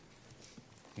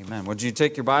Amen. Would you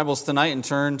take your Bibles tonight and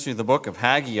turn to the book of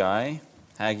Haggai,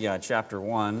 Haggai chapter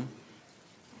 1.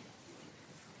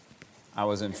 I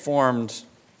was informed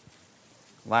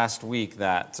last week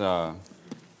that the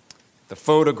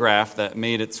photograph that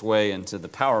made its way into the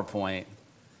PowerPoint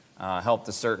helped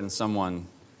a certain someone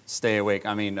stay awake.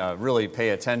 Really pay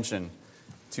attention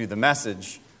to the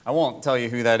message. I won't tell you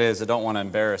who that is. I don't want to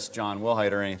embarrass John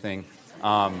Wilhite or anything.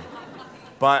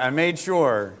 But I made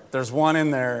sure there's one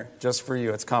in there just for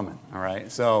you. It's coming, all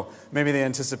right? So maybe the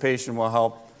anticipation will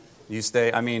help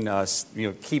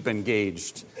you keep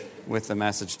engaged with the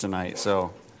message tonight.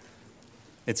 So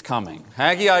it's coming.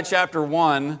 Haggai chapter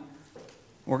 1,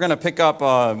 we're going to pick up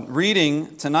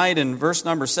reading tonight in verse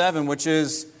number 7, which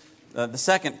is the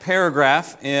second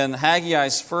paragraph in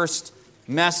Haggai's first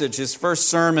message, his first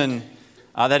sermon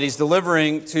that he's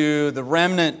delivering to the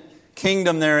remnant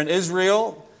kingdom there in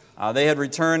Israel. They had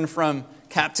returned from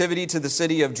captivity to the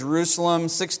city of Jerusalem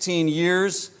 16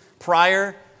 years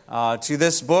prior to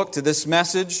this book, to this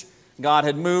message. God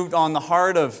had moved on the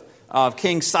heart of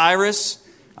King Cyrus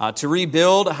to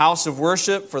rebuild a house of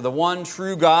worship for the one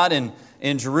true God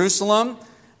in Jerusalem.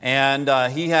 And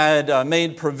he had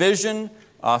made provision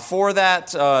for that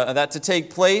to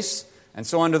take place. And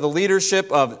so under the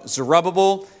leadership of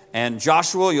Zerubbabel and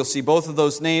Joshua, you'll see both of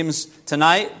those names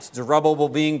tonight, Zerubbabel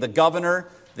being the governor,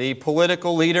 the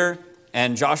political leader,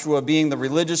 and Joshua being the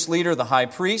religious leader, the high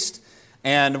priest.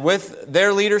 And with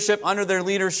their leadership, under their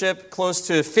leadership, close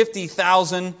to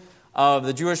 50,000 of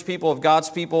the Jewish people, of God's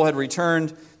people, had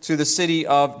returned to the city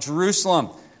of Jerusalem.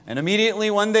 And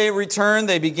immediately when they returned,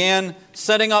 they began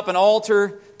setting up an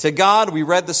altar to God. We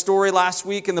read the story last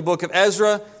week in the book of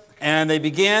Ezra, and they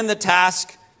began the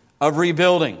task of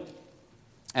rebuilding.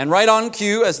 And right on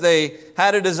cue, as they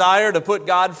had a desire to put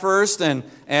God first and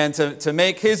to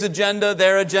make His agenda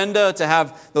their agenda, to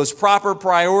have those proper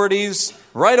priorities,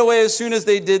 right away as soon as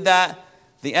they did that,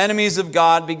 the enemies of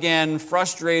God began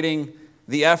frustrating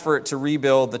the effort to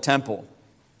rebuild the temple.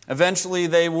 Eventually,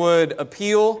 they would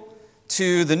appeal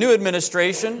to the new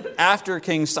administration after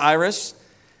King Cyrus,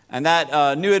 and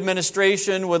that new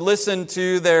administration would listen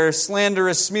to their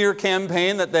slanderous smear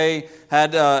campaign that they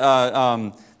had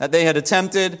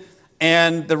attempted,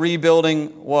 and the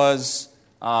rebuilding was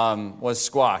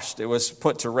squashed. It was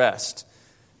put to rest.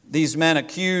 These men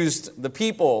accused the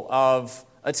people of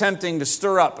attempting to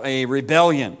stir up a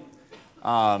rebellion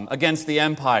against the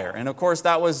empire. And of course,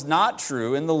 that was not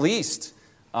true in the least.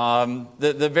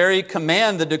 The very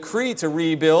command, the decree to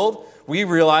rebuild, we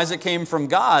realize it came from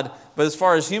God, but as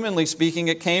far as humanly speaking,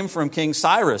 it came from King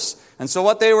Cyrus. And so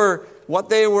what they were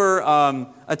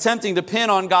attempting to pin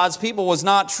on God's people was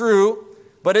not true,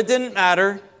 but it didn't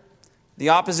matter. The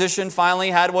opposition finally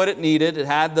had what it needed. It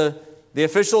had the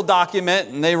official document,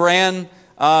 and they ran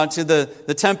to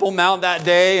the Temple Mount that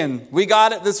day, and we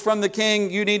got it. This from the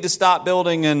king. You need to stop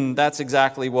building, and that's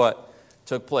exactly what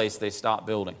took place. They stopped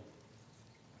building.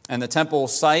 And the temple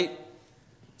site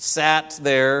sat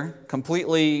there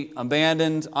completely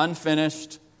abandoned,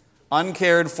 unfinished,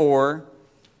 uncared for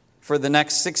the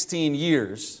next 16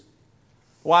 years,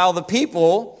 while the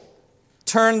people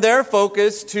turned their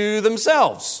focus to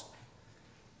themselves,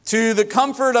 to the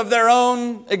comfort of their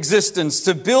own existence,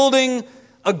 to building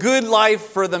a good life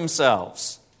for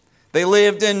themselves. They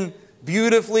lived in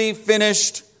beautifully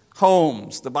finished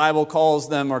homes. The Bible calls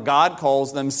them, or God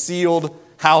calls them, sealed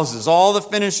houses. All the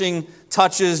finishing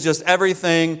touches, just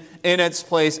everything in its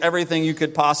place, everything you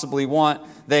could possibly want,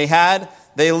 they had.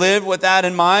 They lived with that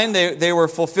in mind. They were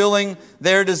fulfilling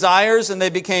their desires, and they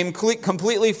became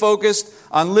completely focused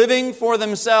on living for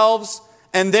themselves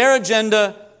and their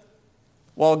agenda,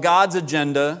 while God's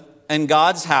agenda and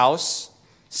God's house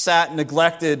sat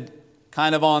neglected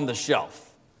kind of on the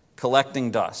shelf,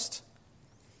 collecting dust.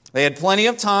 They had plenty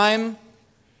of time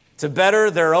to better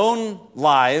their own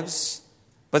lives,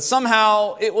 but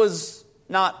somehow it was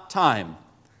not time.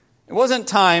 It wasn't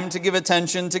time to give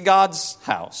attention to God's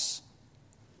house.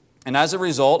 And as a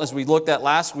result, as we looked at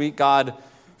last week, God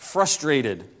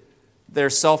frustrated their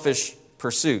selfish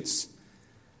pursuits.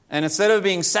 And instead of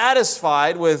being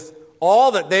satisfied with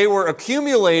all that they were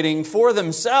accumulating for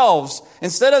themselves,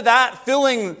 instead of that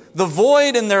filling the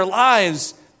void in their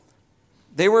lives,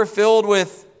 they were filled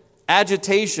with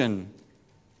agitation,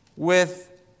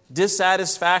 with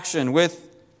dissatisfaction, with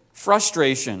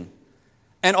frustration.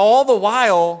 And all the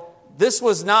while, this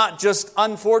was not just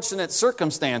unfortunate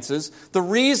circumstances. The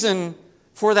reason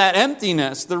for that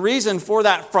emptiness, the reason for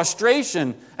that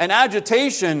frustration and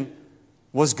agitation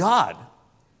was God.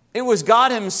 It was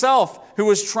God Himself who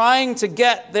was trying to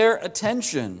get their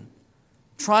attention,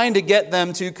 trying to get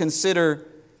them to consider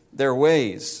their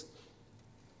ways.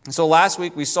 So last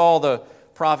week we saw the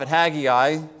prophet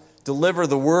Haggai deliver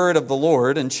the word of the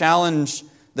Lord and challenge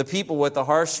the people with the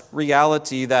harsh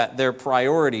reality that their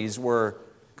priorities were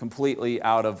completely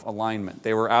out of alignment.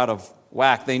 They were out of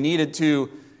whack. They needed to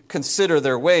consider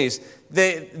their ways.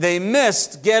 They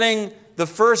missed getting the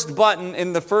first button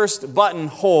in the first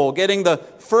buttonhole, getting the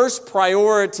first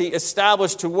priority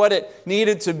established to what it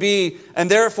needed to be,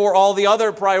 and therefore all the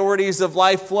other priorities of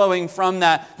life flowing from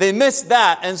that. They missed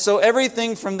that, and so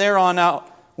everything from there on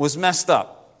out was messed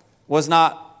up, was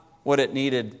not what it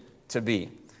needed to be.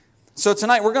 So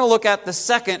tonight we're going to look at the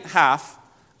second half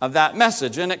of that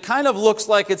message, and it kind of looks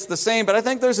like it's the same, but I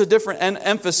think there's a different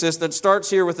emphasis that starts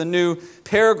here with a new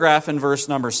paragraph in verse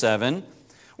number 7.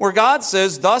 Where God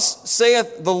says, "Thus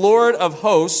saith the Lord of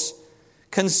hosts,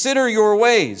 consider your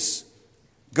ways.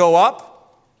 Go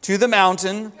up to the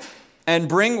mountain and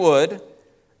bring wood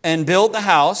and build the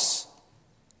house,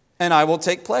 and I will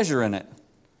take pleasure in it.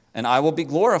 And I will be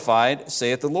glorified,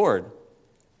 saith the Lord.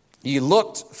 Ye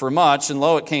looked for much, and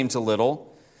lo, it came to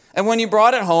little. And when ye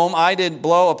brought it home, I did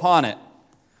blow upon it.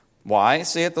 Why,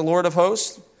 saith the Lord of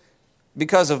hosts?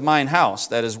 Because of mine house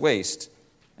that is waste.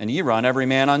 And ye run every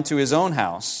man unto his own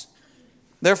house.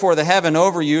 Therefore the heaven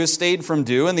over you is stayed from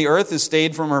dew, and the earth is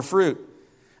stayed from her fruit.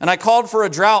 And I called for a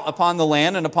drought upon the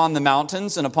land, and upon the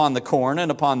mountains, and upon the corn,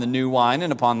 and upon the new wine,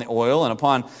 and upon the oil, and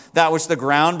upon that which the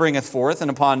ground bringeth forth,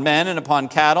 and upon men, and upon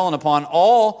cattle, and upon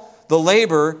all the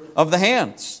labor of the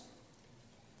hands."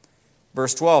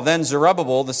 Verse 12, "Then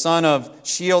Zerubbabel, the son of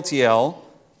Shealtiel,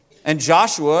 and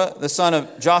Joshua, the son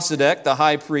of Josedek, the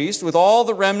high priest, with all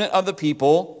the remnant of the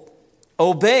people,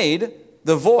 obeyed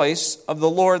the voice of the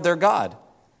Lord their God,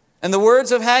 and the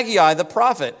words of Haggai the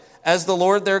prophet, as the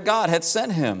Lord their God had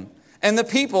sent him. And the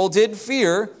people did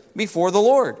fear before the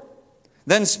Lord.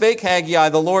 Then spake Haggai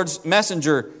the Lord's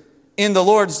messenger in the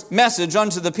Lord's message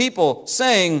unto the people,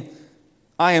 saying,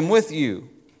 I am with you,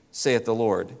 saith the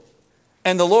Lord.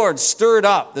 And the Lord stirred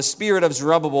up the spirit of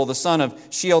Zerubbabel, the son of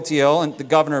Shealtiel, and the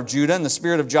governor of Judah, and the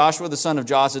spirit of Joshua, the son of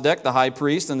Josedek, the high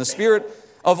priest, and the spirit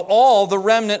of all the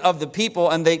remnant of the people,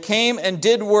 and they came and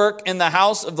did work in the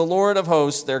house of the Lord of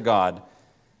hosts their God,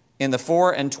 in the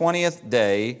 24th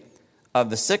day of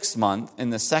the 6th month,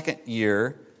 in the 2nd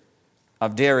year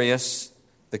of Darius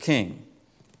the king."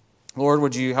 Lord,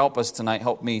 would you help us tonight,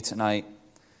 help me tonight,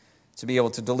 to be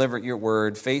able to deliver your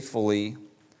word faithfully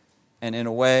and in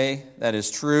a way that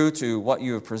is true to what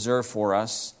you have preserved for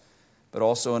us, but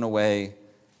also in a way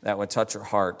that would touch our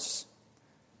hearts.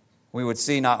 We would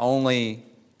see not only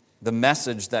the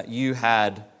message that you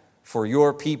had for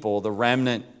your people, the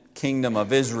remnant kingdom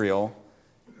of Israel,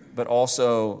 but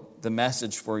also the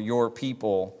message for your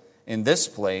people in this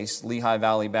place, Lehigh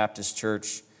Valley Baptist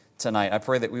Church, tonight. I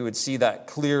pray that we would see that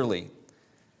clearly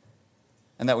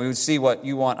and that we would see what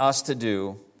you want us to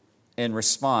do in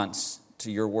response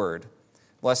to your word.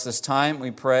 Bless this time,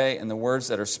 we pray, and the words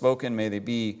that are spoken, may they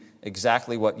be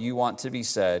exactly what you want to be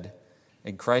said.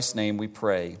 In Christ's name we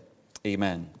pray.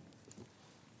 Amen.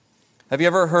 Have you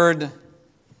ever heard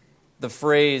the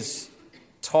phrase,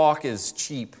 talk is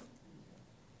cheap?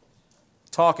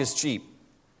 Talk is cheap.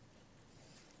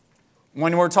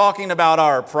 When we're talking about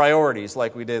our priorities,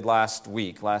 like we did last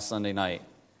Sunday night,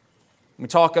 we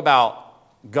talk about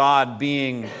God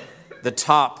being the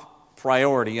top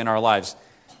priority in our lives.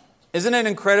 Isn't it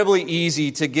incredibly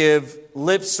easy to give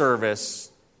lip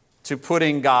service to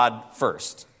putting God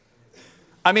first?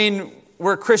 I mean,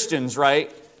 we're Christians, right?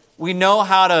 We know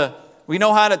how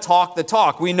to talk the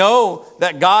talk. We know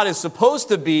that God is supposed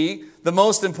to be the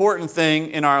most important thing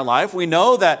in our life. We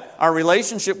know that our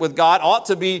relationship with God ought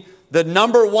to be the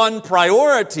number one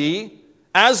priority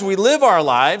as we live our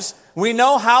lives. We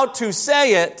know how to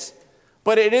say it,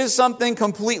 but it is something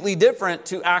completely different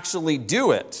to actually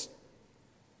do it.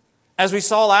 As we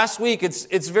saw last week,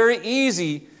 it's very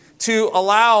easy to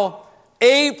allow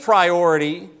a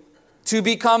priority to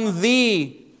become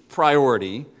the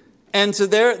priority and to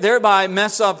thereby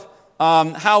mess up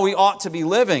how we ought to be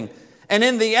living. And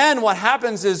in the end, what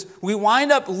happens is we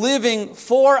wind up living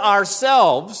for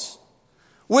ourselves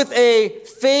with a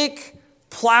fake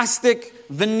plastic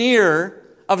veneer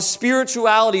of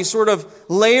spirituality sort of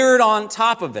layered on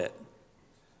top of it.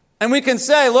 And we can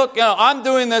say, look, I'm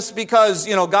doing this because,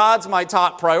 God's my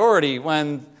top priority,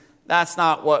 when that's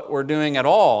not what we're doing at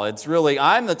all. It's really,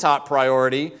 I'm the top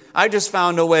priority. I just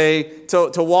found a way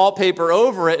to wallpaper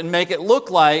over it and make it look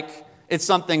like it's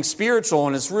something spiritual,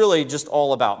 and it's really just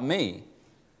all about me.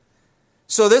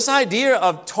 So this idea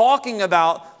of talking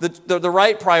about the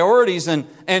right priorities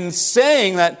and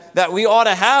saying that we ought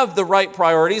to have the right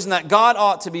priorities and that God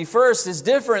ought to be first is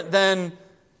different than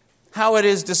how it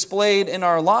is displayed in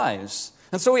our lives.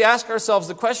 And so we ask ourselves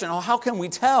the question, how can we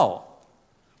tell?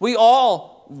 We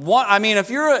all want, if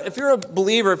you're a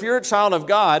believer, if you're a child of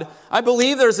God, I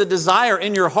believe there's a desire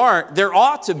in your heart. There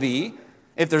ought to be.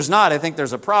 If there's not, I think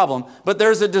there's a problem. But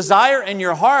there's a desire in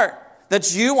your heart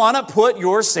that you want to put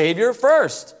your Savior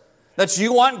first. That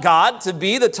you want God to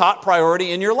be the top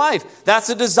priority in your life. That's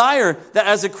a desire that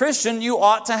as a Christian you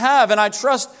ought to have. And I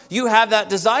trust you have that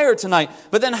desire tonight.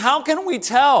 But then how can we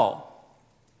tell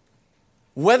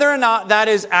whether or not that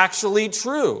is actually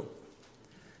true?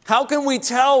 How can we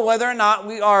tell whether or not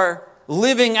we are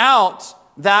living out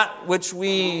that which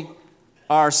we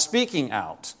are speaking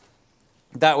out,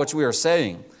 that which we are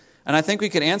saying? And I think we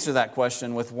could answer that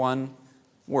question with one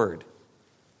word.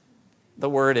 The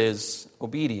word is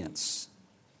obedience.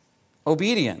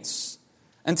 Obedience.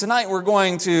 And tonight we're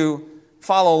going to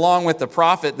follow along with the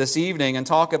prophet this evening and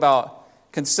talk about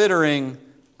considering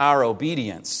our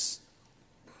obedience.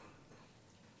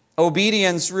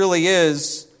 Obedience really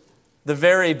is the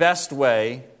very best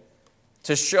way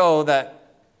to show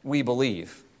that we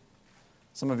believe.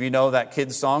 Some of you know that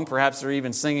kids' song. Perhaps they're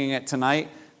even singing it tonight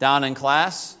down in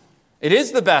class. It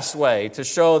is the best way to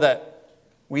show that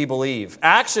we believe.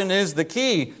 Action is the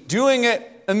key. Doing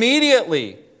it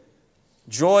immediately.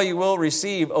 Joy you will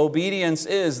receive. Obedience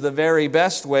is the very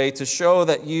best way to show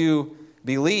that you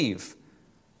believe.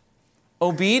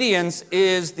 Obedience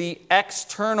is the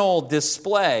external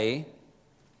display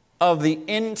of the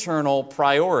internal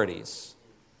priorities.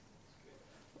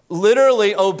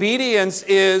 Literally, obedience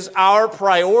is our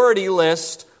priority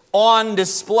list on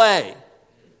display.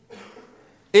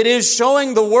 It is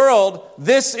showing the world,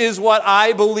 this is what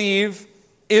I believe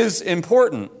is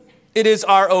important. It is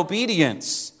our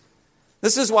obedience.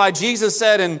 This is why Jesus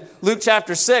said in Luke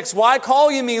chapter 6, "Why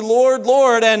call ye me Lord,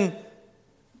 Lord, and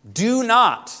do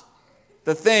not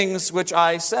the things which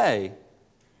I say?"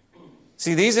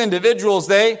 See, these individuals,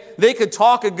 they could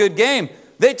talk a good game.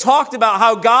 They talked about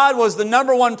how God was the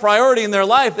number one priority in their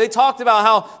life. They talked about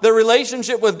how their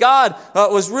relationship with God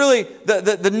was really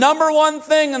the number one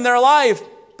thing in their life.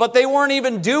 But they weren't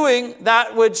even doing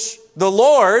that which the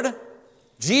Lord,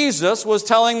 Jesus, was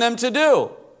telling them to do.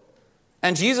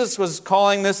 And Jesus was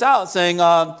calling this out, saying,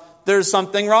 there's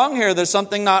something wrong here. There's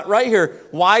something not right here.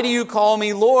 Why do you call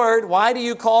me Lord? Why do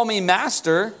you call me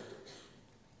Master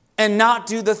and not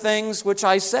do the things which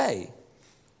I say?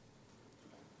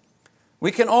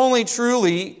 We can only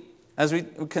truly, as we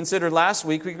considered last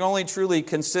week, we can only truly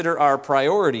consider our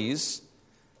priorities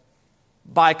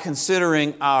by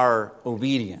considering our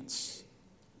obedience.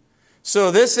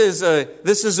 So this is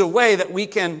a way that we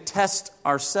can test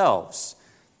ourselves.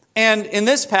 And in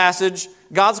this passage,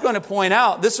 God's going to point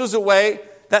out this was a way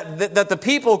that the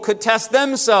people could test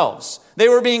themselves. They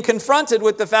were being confronted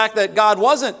with the fact that God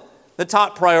wasn't the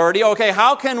top priority. Okay,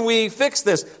 how can we fix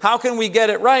this? How can we get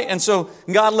it right? And so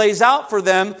God lays out for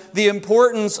them the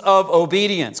importance of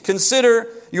obedience. Consider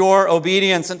your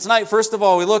obedience. And tonight, first of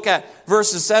all, we look at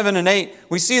verses 7 and 8.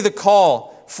 We see the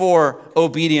call for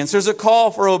obedience. There's a call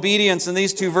for obedience in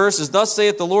these two verses. "Thus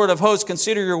saith the Lord of hosts,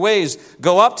 consider your ways.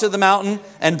 Go up to the mountain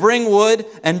and bring wood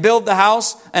and build the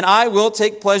house, and I will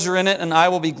take pleasure in it, and I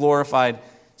will be glorified,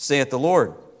 saith the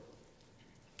Lord."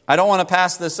 I don't want to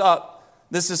pass this up.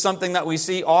 This is something that we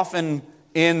see often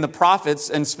in the prophets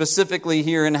and specifically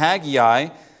here in Haggai.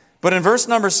 But in verse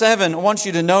number 7, I want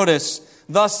you to notice,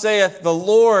 "Thus saith the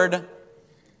Lord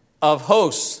of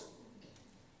hosts."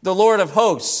 The Lord of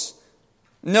hosts.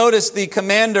 Notice the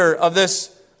commander of this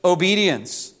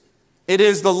obedience. It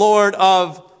is the Lord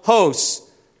of hosts.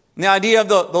 And the idea of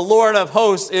the Lord of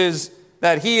hosts is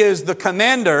that He is the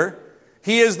commander.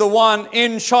 He is the one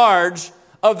in charge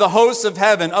of the hosts of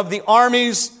heaven, of the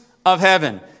armies of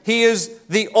heaven. He is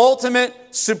the ultimate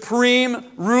supreme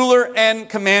ruler and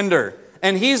commander.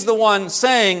 And He's the one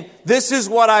saying, this is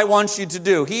what I want you to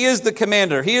do. He is the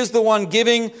commander. He is the one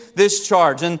giving this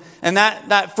charge. And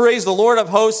that phrase, the Lord of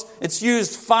hosts, it's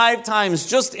used 5 times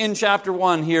just in chapter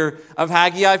 1 here of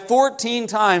Haggai, 14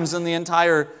 times in the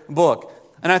entire book.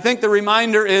 And I think the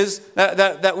reminder is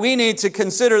that we need to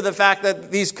consider the fact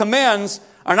that these commands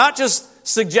are not just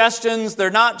suggestions. They're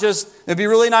not just, it'd be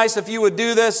really nice if you would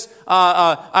do this.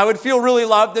 I would feel really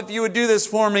loved if you would do this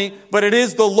for me. But it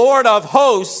is the Lord of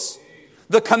hosts,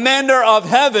 the commander of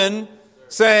heaven,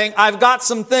 saying, I've got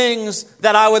some things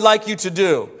that I would like you to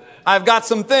do. I've got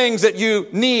some things that you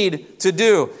need to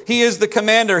do. He is the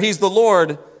commander. He's the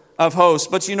Lord of hosts.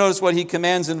 But you notice what He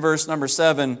commands in verse number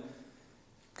 7.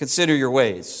 Consider your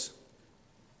ways.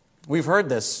 We've heard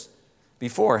this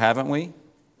before, haven't we?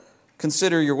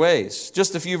 Consider your ways.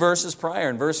 Just a few verses prior,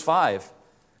 in verse 5,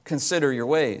 consider your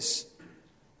ways.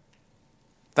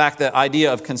 In fact, the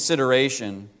idea of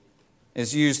consideration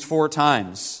is used 4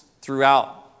 times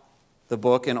throughout the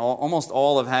book and almost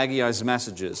all of Haggai's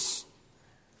messages.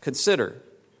 Consider.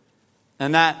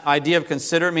 And that idea of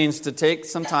consider means to take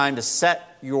some time to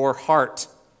set your heart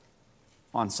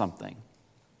on something.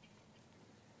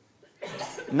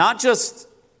 Not just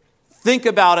think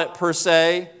about it per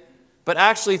se, but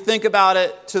actually think about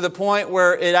it to the point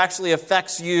where it actually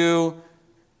affects you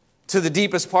to the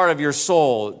deepest part of your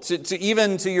soul, to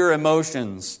even to your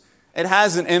emotions. It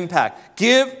has an impact.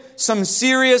 Give some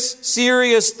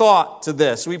serious thought to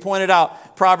this. We pointed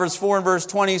out Proverbs 4 and verse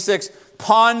 26,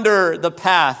 ponder the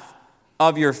path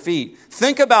of your feet.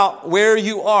 Think about where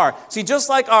you are. See, just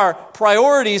like our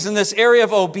priorities in this area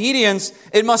of obedience,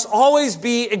 it must always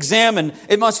be examined.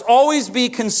 It must always be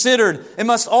considered. It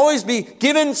must always be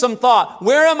given some thought.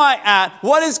 Where am I at?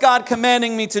 What is God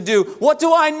commanding me to do? What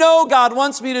do I know God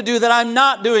wants me to do that I'm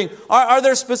not doing? Are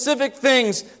there specific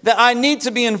things that I need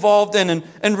to be involved in?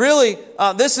 And really,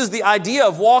 this is the idea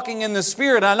of walking in the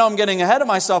Spirit. I know I'm getting ahead of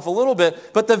myself a little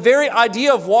bit, but the very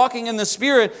idea of walking in the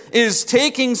Spirit is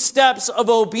taking steps of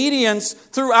obedience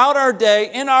throughout our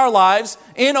day, in our lives,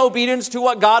 in obedience to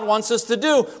what God wants us to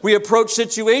do. We approach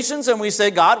situations and we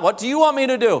say, God, what do you want me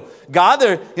to do? God,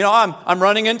 I'm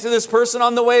running into this person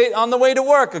on the way to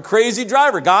work, a crazy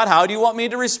driver. God, how do you want me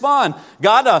to respond?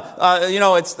 God,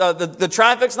 it's the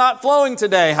traffic's not flowing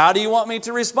today. How do you want me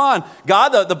to respond? God,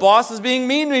 the boss is being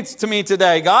mean to me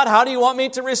today. God, how do you want me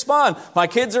to respond? My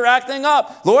kids are acting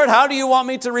up. Lord, how do you want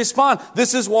me to respond?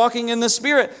 This is walking in the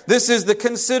Spirit. This is the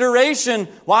consideration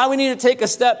why we need to take a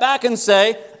step back and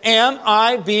say, am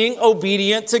I being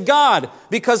obedient to God?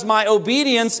 Because my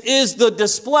obedience is the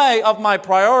display of my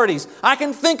priorities. I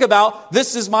can think about,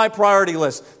 this is my priority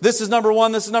list. This is number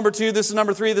 1, this is number 2, this is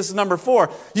number 3, this is number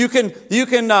 4. You can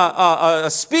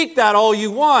speak that all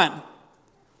you want,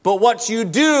 but what you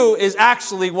do is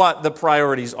actually what the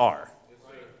priorities are.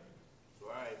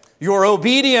 Your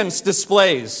obedience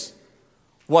displays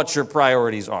what your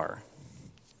priorities are.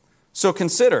 So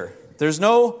consider, there's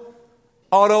no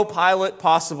autopilot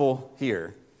possible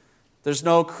here. There's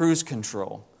no cruise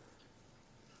control.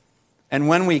 And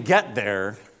when we get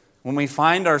there, when we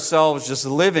find ourselves just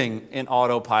living in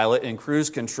autopilot and cruise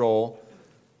control,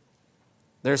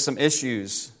 there's some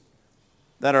issues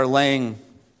that are laying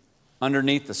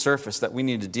underneath the surface that we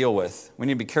need to deal with. We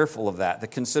need to be careful of that, the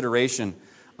consideration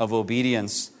of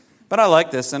obedience. But I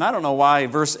like this, and I don't know why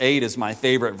verse 8 is my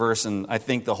favorite verse in, I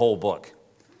think, the whole book.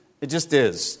 It just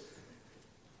is.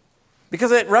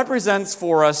 Because it represents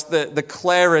for us the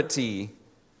clarity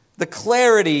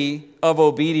of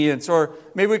obedience, or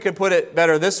maybe we could put it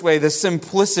better this way, the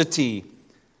simplicity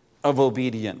of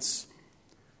obedience.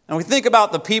 And we think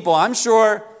about the people, I'm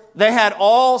sure they had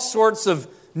all sorts of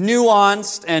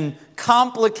nuanced and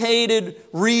complicated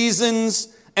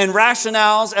reasons and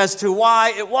rationales as to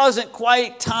why it wasn't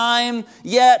quite time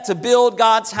yet to build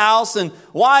God's house, and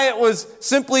why it was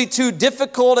simply too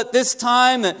difficult at this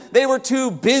time, that they were too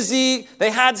busy,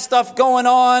 they had stuff going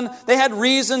on, they had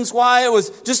reasons why it was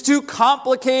just too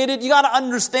complicated. You got to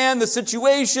understand the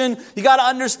situation, you got to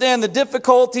understand the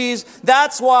difficulties.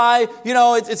 That's why,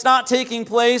 it's not taking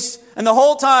place, and the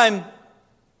whole time,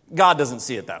 God doesn't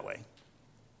see it that way.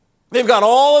 They've got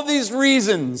all of these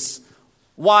reasons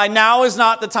why now is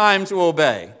not the time to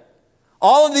obey.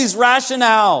 All of these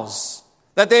rationales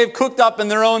that they've cooked up in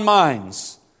their own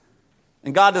minds.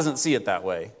 And God doesn't see it that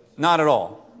way. Not at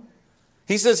all.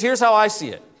 He says, here's how I see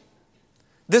it.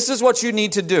 This is what you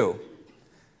need to do.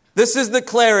 This is the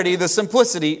clarity, the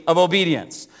simplicity of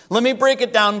obedience. Let me break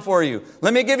it down for you.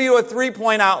 Let me give you a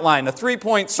 3-point outline, a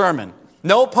 3-point sermon.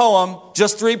 No poem,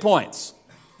 just 3 points.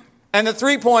 And the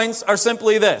 3 points are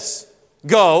simply this: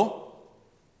 go,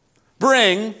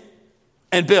 bring,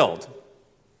 and build.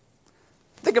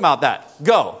 Think about that.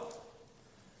 Go.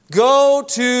 Go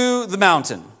to the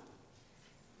mountain.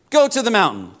 Go to the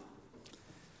mountain.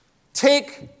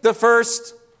 Take the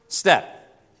first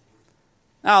step.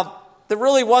 Now, there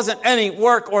really wasn't any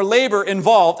work or labor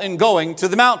involved in going to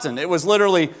the mountain. It was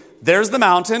literally, there's the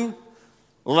mountain,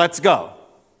 let's go.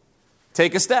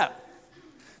 Take a step.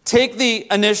 Take the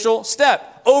initial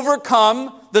step.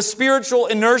 Overcome the spiritual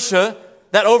inertia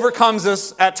that overcomes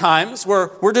us at times,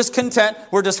 where we're just content,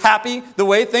 we're just happy the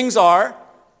way things are.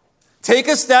 Take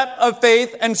a step of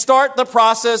faith and start the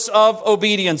process of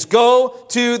obedience. Go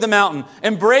to the mountain.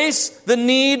 Embrace the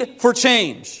need for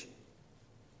change.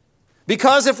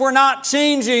 Because if we're not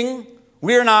changing,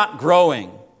 we're not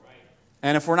growing.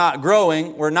 And if we're not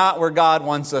growing, we're not where God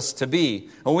wants us to be.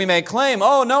 And we may claim,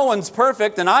 oh, no one's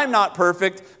perfect and I'm not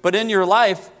perfect, but in your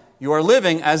life, you are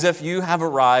living as if you have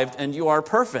arrived and you are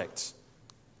perfect.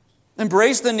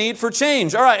 Embrace the need for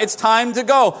change. All right, it's time to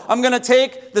go. I'm going to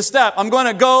take the step. I'm going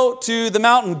to go to the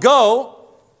mountain. Go.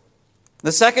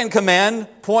 The second command,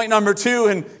 point number 2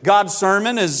 in God's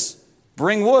sermon, is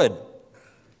bring wood.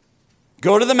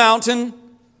 Go to the mountain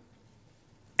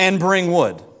and bring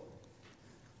wood.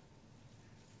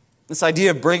 This idea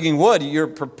of bringing wood, you're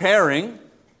preparing,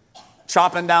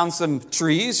 chopping down some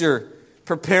trees, you're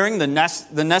preparing the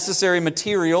necessary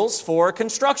materials for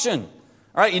construction.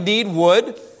 All right, you need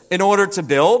wood in order to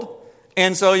build,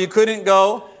 and so you couldn't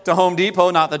go to Home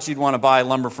Depot, not that you'd want to buy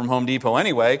lumber from Home Depot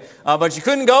anyway, but you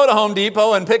couldn't go to Home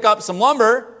Depot and pick up some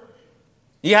lumber.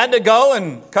 You had to go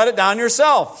and cut it down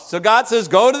yourself. So God says,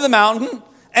 go to the mountain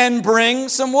and bring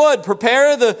some wood.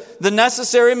 Prepare the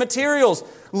necessary materials.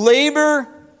 Labor,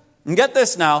 and get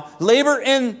this now, labor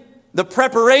in the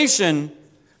preparation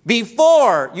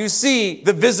before you see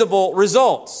the visible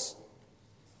results.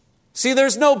 See,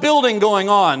 there's no building going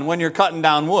on when you're cutting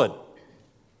down wood.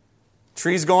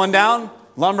 Trees going down,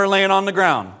 lumber laying on the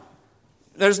ground.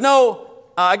 There's no,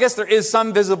 I guess there is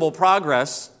some visible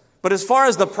progress, but as far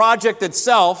as the project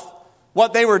itself,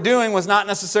 what they were doing was not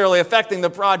necessarily affecting the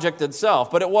project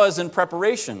itself, but it was in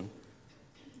preparation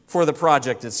for the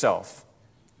project itself.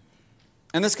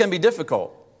 And this can be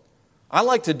difficult. I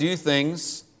like to do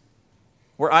things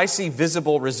where I see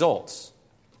visible results.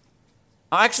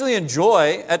 I actually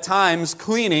enjoy, at times,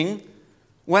 cleaning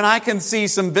when I can see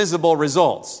some visible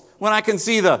results. When I can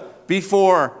see the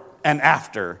before and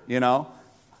after, you know.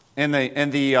 In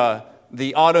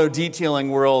the auto detailing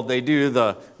world, they do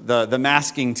the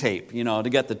masking tape, you know, to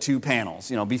get the 2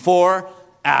 panels, you know, before,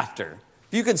 after.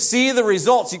 If you can see the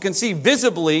results, you can see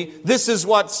visibly this is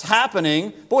what's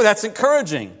happening. Boy, that's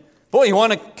encouraging. Boy, you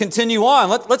want to continue on.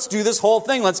 Let's do this whole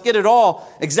thing. Let's get it all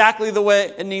exactly the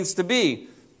way it needs to be.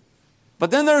 But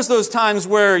then there's those times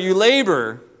where you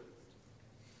labor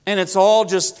and it's all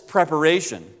just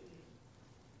preparation.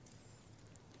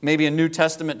 Maybe in New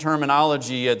Testament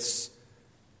terminology, it's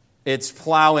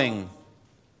plowing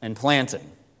and planting.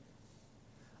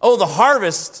 Oh, the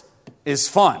harvest is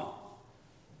fun.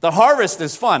 The harvest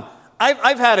is fun.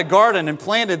 I've had a garden and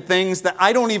planted things that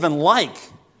I don't even like.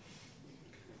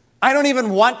 I don't even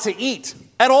want to eat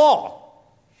at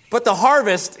all. But the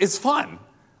harvest is fun.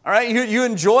 All right, you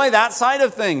enjoy that side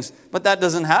of things. But that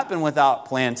doesn't happen without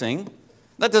planting.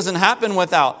 That doesn't happen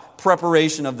without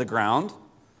preparation of the ground.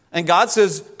 And God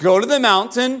says, go to the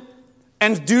mountain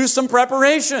and do some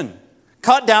preparation.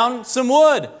 Cut down some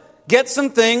wood. Get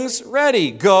some things ready.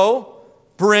 Go,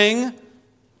 bring,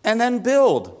 and then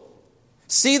build.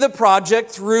 See the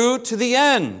project through to the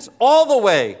end, all the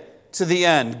way to the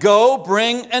end. Go,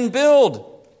 bring, and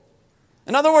build.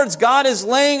 In other words, God is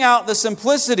laying out the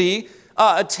simplicity.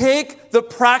 Take the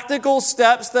practical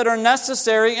steps that are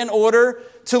necessary in order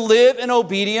to live in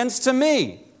obedience to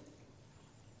me.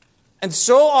 And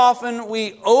so often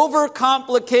we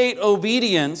overcomplicate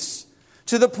obedience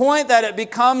to the point that it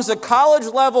becomes a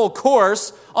college-level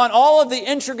course on all of the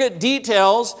intricate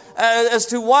details as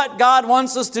to what God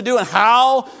wants us to do and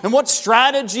how and what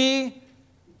strategy.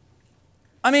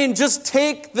 I mean, just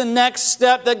take the next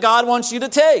step that God wants you to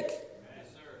take.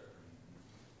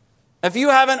 If you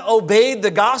haven't obeyed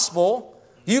the gospel,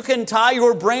 you can tie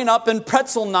your brain up in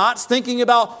pretzel knots thinking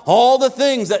about all the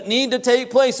things that need to take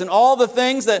place and all the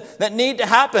things that need to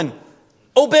happen.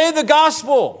 Obey the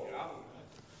gospel.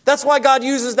 That's why God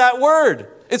uses that word.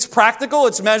 It's practical,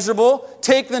 it's measurable.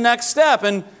 Take the next step.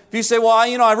 And if you say, well,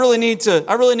 I really need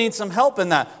some help in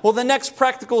that. Well, the next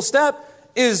practical step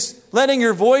is letting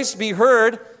your voice be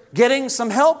heard, getting some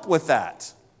help with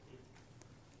that.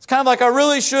 It's kind of like I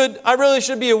really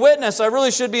should be a witness. I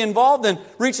really should be involved in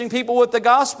reaching people with the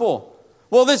gospel.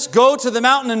 Well, this go to the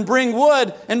mountain and bring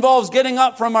wood involves getting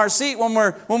up from our seat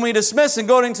when we dismiss and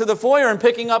going to the foyer and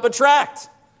picking up a tract.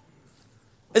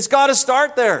 It's got to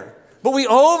start there. But we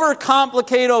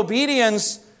overcomplicate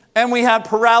obedience and we have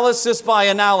paralysis by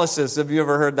analysis. Have you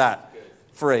ever heard that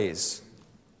phrase?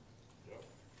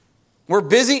 We're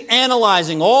busy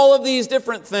analyzing all of these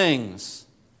different things.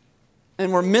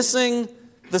 And we're missing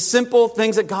the simple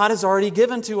things that God has already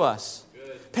given to us.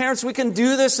 Good. Parents, we can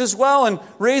do this as well in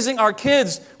raising our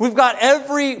kids. We've got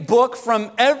every book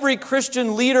from every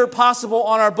Christian leader possible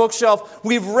on our bookshelf.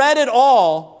 We've read it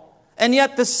all. And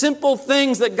yet the simple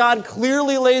things that God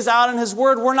clearly lays out in His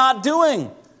Word, we're not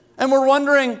doing. And we're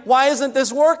wondering, why isn't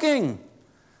this working?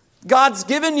 God's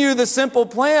given you the simple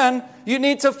plan. You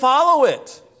need to follow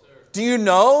it. Do you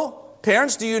know,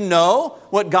 parents, do you know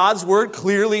what God's Word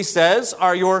clearly says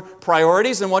are your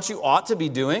priorities and what you ought to be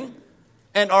doing?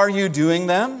 And are you doing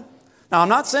them? Now, I'm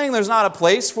not saying there's not a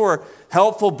place for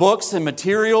helpful books and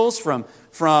materials from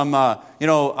from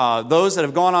those that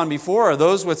have gone on before, or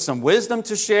those with some wisdom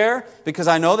to share, because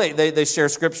I know they share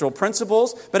scriptural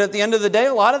principles. But at the end of the day,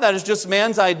 a lot of that is just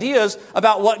man's ideas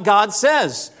about what God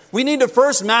says. We need to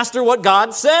first master what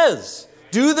God says.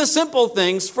 Do the simple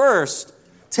things first.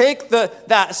 Take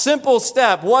that simple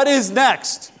step. What is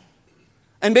next?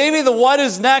 And maybe the what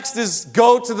is next is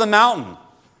go to the mountain.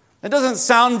 It doesn't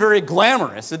sound very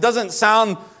glamorous. It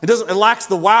lacks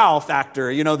the wow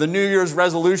factor. The New Year's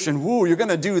resolution. Woo, you're going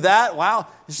to do that? Wow.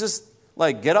 It's just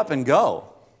like get up and go.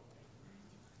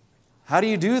 How do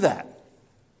you do that?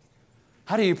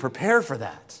 How do you prepare for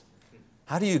that?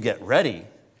 How do you get ready?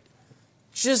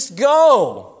 Just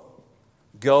go.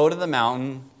 Go to the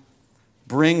mountain,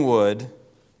 bring wood,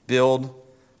 build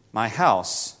my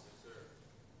house.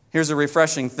 Here's a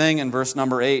refreshing thing in verse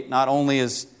number 8. Not only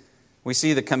is we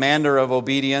see the commander of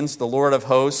obedience, the Lord of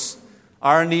hosts,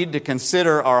 our need to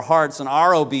consider our hearts and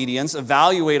our obedience,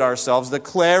 evaluate ourselves, the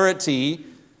clarity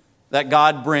that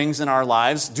God brings in our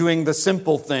lives, doing the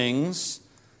simple things.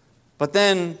 But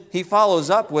then he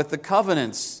follows up with the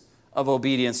covenants of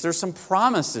obedience. There's some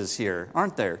promises here,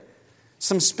 aren't there?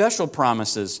 Some special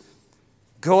promises.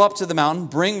 Go up to the mountain,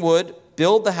 bring wood,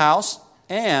 build the house,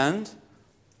 and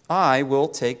I will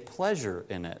take pleasure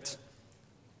in it.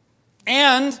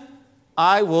 And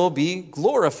I will be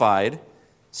glorified,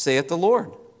 saith the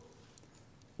Lord.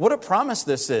 What a promise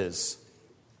this is.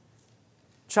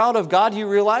 Child of God, you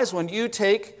realize when you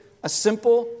take a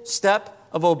simple step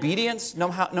of obedience, no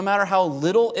matter how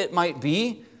little it might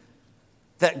be,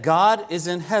 that God is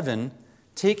in heaven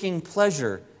taking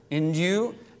pleasure in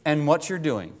you and what you're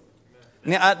doing.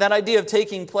 Now, that idea of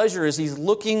taking pleasure is he's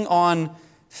looking on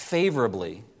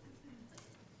favorably.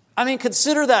 I mean,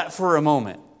 consider that for a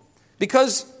moment.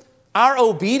 Because our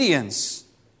obedience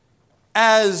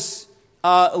as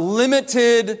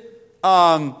limited,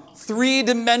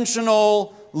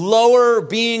 three-dimensional, lower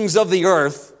beings of the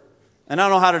earth, and I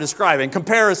don't know how to describe it, in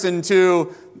comparison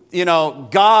to,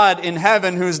 God in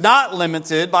heaven who's not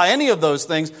limited by any of those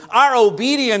things, our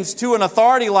obedience to an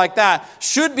authority like that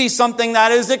should be something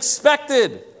that is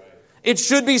expected. It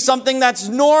should be something that's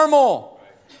normal.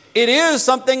 It is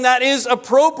something that is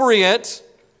appropriate,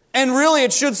 and really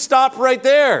it should stop right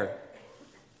there.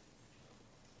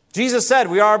 Jesus said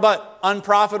we are but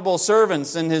unprofitable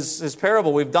servants in his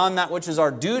parable. We've done that which is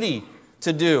our duty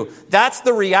to do. That's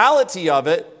the reality of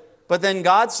it. But then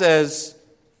God says,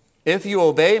 if you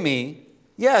obey me,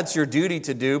 yeah, it's your duty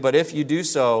to do, but if you do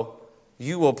so,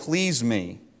 you will please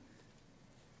me.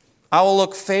 I will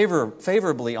look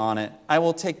favorably on it. I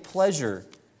will take pleasure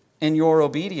in your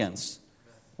obedience.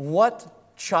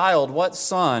 What child, what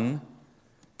son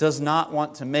does not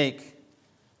want to make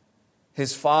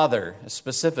his father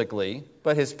specifically,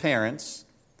 but his parents,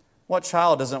 what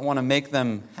child doesn't want to make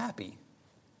them happy?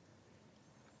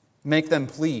 Make them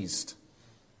pleased?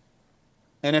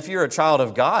 And if you're a child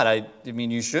of God, I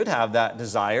mean, you should have that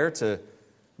desire to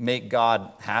make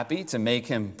God happy, to make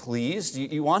him pleased.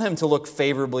 You want him to look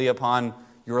favorably upon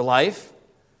your life.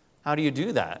 How do you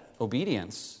do that?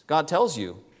 Obedience. God tells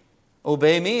you,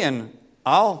 obey me and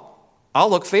I'll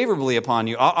look favorably upon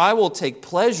you. I will take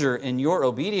pleasure in your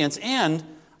obedience and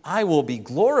I will be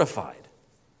glorified.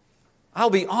 I'll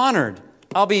be honored.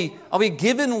 I'll be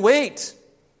given weight.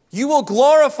 You will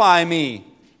glorify me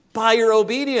by your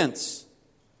obedience.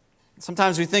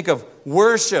 Sometimes we think of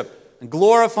worship and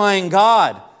glorifying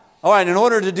God. All right, in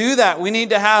order to do that, we need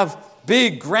to have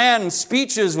big, grand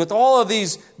speeches with all of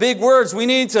these big words. We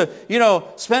need to,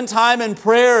 spend time in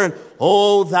prayer and,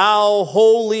 oh, thou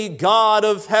holy God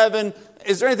of heaven.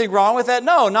 Is there anything wrong with that?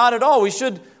 No, not at all. We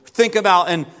should think about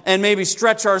and maybe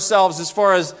stretch ourselves as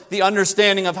far as the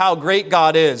understanding of how great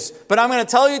God is. But I'm going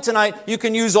to tell you tonight, you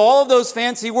can use all of those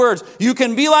fancy words. You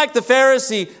can be like the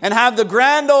Pharisee and have the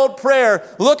grand old prayer,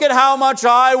 look at how much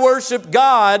I worship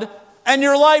God, and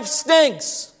your life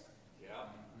stinks.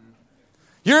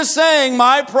 You're saying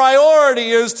my priority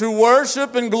is to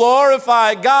worship and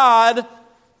glorify God,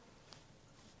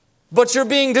 but you're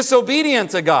being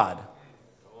disobedient to God.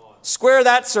 Square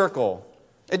that circle.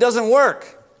 It doesn't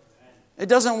work. It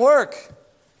doesn't work.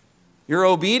 Your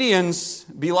obedience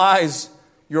belies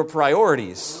your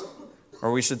priorities.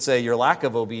 Or we should say your lack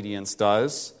of obedience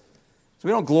does. So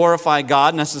we don't glorify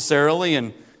God necessarily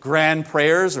in grand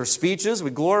prayers or speeches.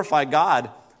 We glorify God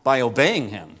by obeying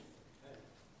him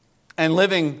and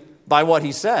living by what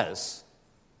he says.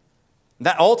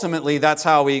 That's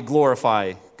how we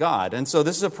glorify God. And so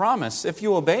this is a promise. If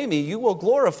you obey me, you will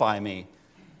glorify me.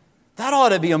 That ought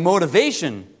to be a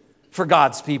motivation for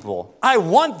God's people. I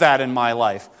want that in my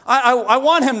life. I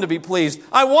want him to be pleased.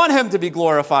 I want him to be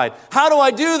glorified. How do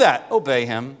I do that? Obey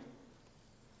him.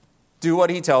 Do what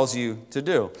he tells you to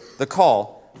do. The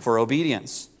call for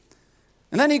obedience.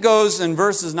 And then he goes in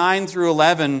verses 9 through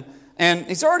 11, and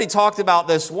he's already talked about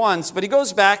this once, but he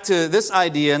goes back to this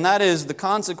idea, and that is the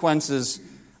consequences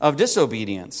of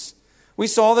disobedience. We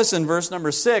saw this in verse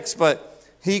number 6, but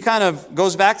he kind of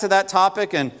goes back to that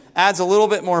topic and adds a little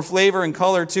bit more flavor and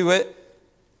color to it.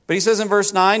 But he says in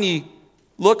verse 9, ye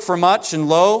looked for much, and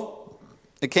lo,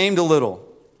 it came to little.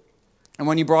 And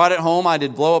when you brought it home, I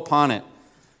did blow upon it.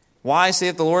 Why,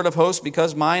 saith the Lord of hosts?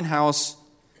 Because mine house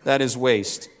that is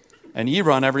waste, and ye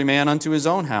run every man unto his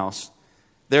own house.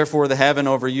 Therefore the heaven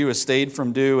over you is stayed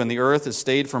from dew, and the earth is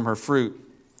stayed from her fruit.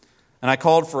 And I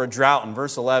called for a drought, and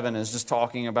verse 11 is just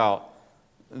talking about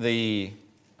the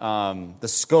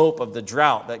scope of the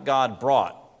drought that God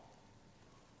brought.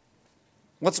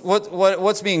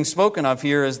 What's being spoken of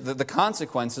here is the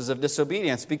consequences of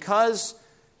disobedience. Because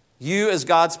you as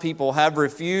God's people have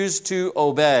refused to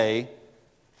obey,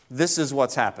 this is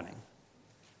what's happening.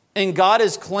 And God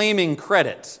is claiming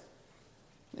credit.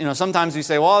 Sometimes we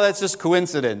say, well, that's just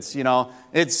coincidence.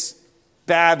 It's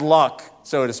bad luck,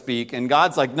 so to speak. And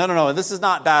God's like, no, this is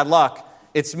not bad luck.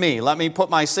 It's me. Let me put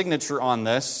my signature on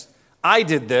this. I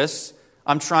did this.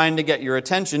 I'm trying to get your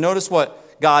attention. Notice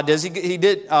what God does. He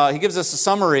gives us a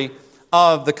summary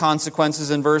of the consequences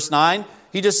in verse 9.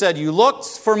 He just said, you looked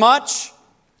for much,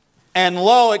 and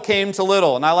lo, it came to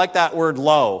little. And I like that word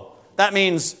lo. That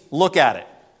means look at it.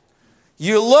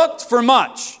 You looked for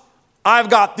much. I've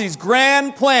got these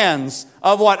grand plans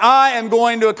of what I am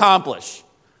going to accomplish.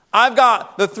 I've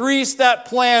got the 3-step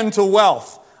plan to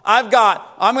wealth. I'm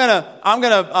gonna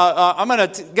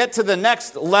get to the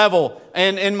next level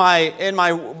in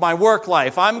my work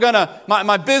life.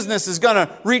 My business is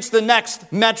gonna reach the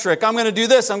next metric. I'm gonna do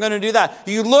this. I'm gonna do that.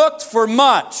 You looked for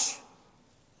much,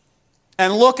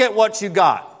 and look at what you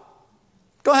got.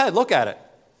 Go ahead, look at it.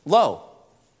 Lo,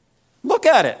 look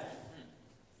at it.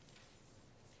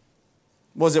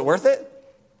 Was it worth it?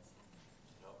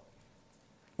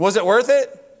 Was it worth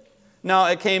it? No,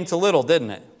 it came to little,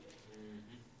 didn't it?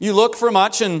 You look for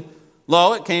much, and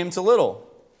lo, it came to little.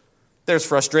 There's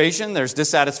frustration, there's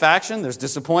dissatisfaction, there's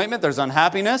disappointment, there's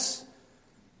unhappiness.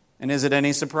 And is it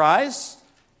any surprise?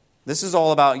 This is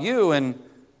all about you and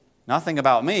nothing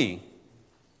about me.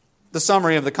 The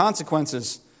summary of the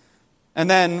consequences. And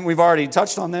then we've already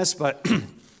touched on this, but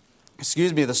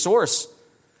the source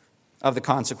of the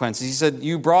consequences. He said,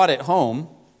 you brought it home.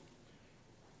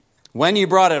 When you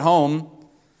brought it home,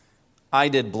 I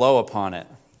did blow upon it.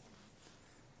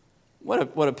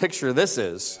 What a picture this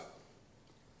is.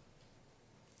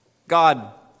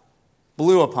 God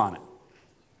blew upon it.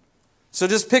 So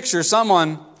just picture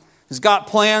someone who's got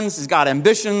plans, he's got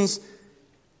ambitions,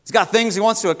 he's got things he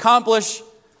wants to accomplish,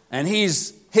 and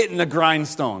he's hitting a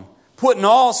grindstone, putting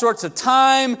all sorts of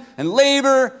time and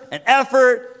labor and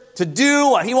effort to do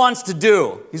what he wants to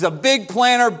do. He's a big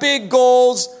planner, big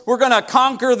goals. We're going to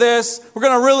conquer this. We're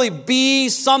going to really be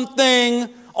something.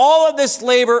 All of this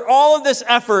labor, all of this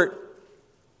effort.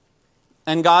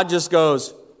 And God just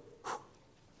goes,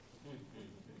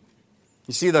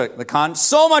 you see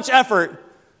so much effort,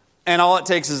 and all it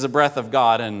takes is a breath of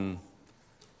God, and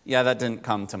that didn't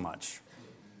come to much.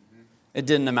 It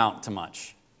didn't amount to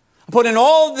much. I put in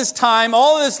all of this time,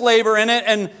 all of this labor in it,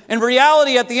 and in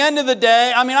reality, at the end of the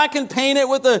day, I can paint it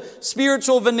with a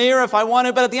spiritual veneer if I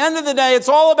wanted, but at the end of the day, it's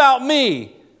all about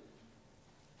me.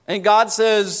 And God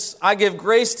says, I give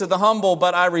grace to the humble,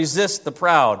 but I resist the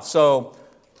proud. So,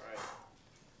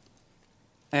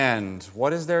 and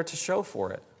what is there to show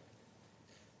for it?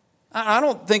 I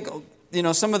don't think,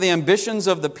 some of the ambitions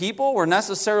of the people were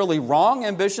necessarily wrong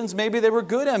ambitions. Maybe they were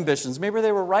good ambitions. Maybe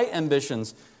they were right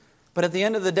ambitions. But at the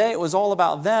end of the day, it was all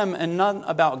about them and none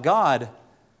about God.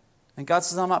 And God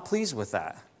says, I'm not pleased with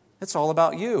that. It's all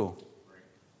about you.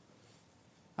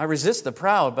 I resist the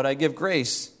proud, but I give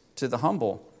grace to the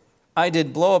humble. I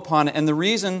did blow upon it, and the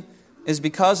reason is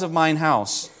because of mine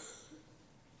house.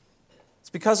 It's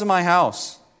because of my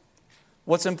house.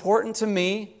 What's important to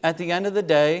me at the end of the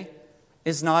day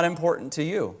is not important to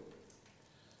you.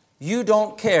 You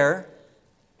don't care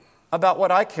about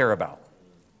what I care about.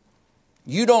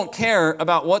 You don't care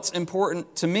about what's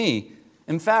important to me.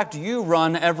 In fact, you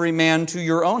run every man to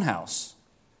your own house.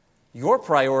 Your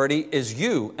priority is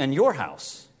you and your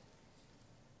house,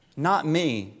 not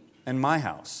me and my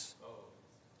house.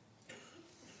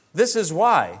 This is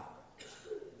why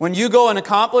when you go and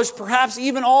accomplish perhaps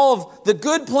even all of the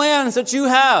good plans that you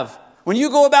have, when you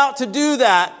go about to do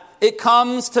that, it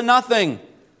comes to nothing.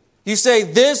 You say,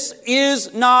 this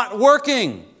is not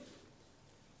working.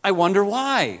 I wonder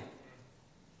why.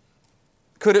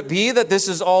 Could it be that this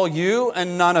is all you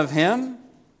and none of him?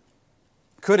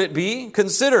 Could it be?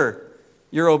 Consider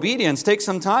your obedience. Take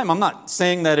some time. I'm not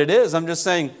saying that it is. I'm just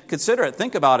saying consider it.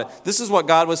 Think about it. This is what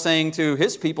God was saying to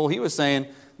his people. He was saying,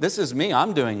 this is me.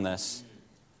 I'm doing this.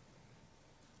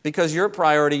 Because your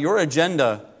priority, your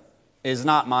agenda is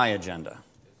not my agenda.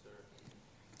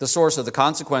 The source of the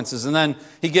consequences. And then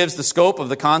he gives the scope of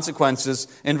the consequences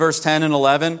in verse 10 and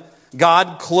 11.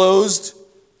 God closed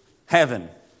heaven.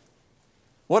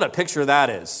 What a picture that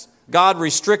is. God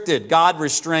restricted, God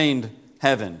restrained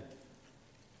heaven.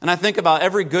 And I think about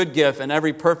every good gift and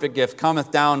every perfect gift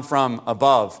cometh down from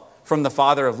above, from the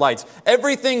Father of lights.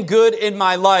 Everything good in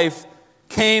my life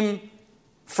came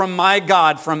from my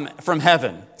God, from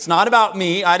heaven. It's not about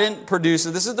me. I didn't produce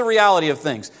it. This is the reality of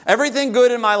things. Everything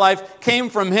good in my life came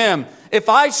from him. If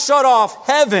I shut off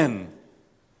heaven,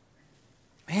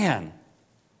 man,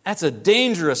 that's a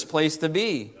dangerous place to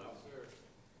be.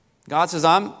 God says,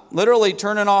 I'm literally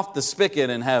turning off the spigot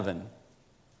in heaven.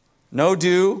 No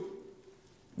dew,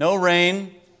 no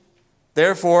rain.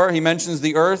 Therefore, he mentions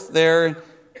the earth there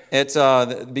at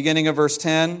the beginning of verse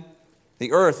 10.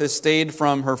 The earth is stayed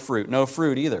from her fruit. No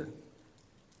fruit either.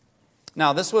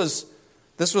 Now, this was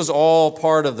all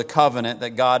part of the covenant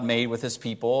that God made with his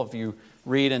people. If you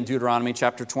read in Deuteronomy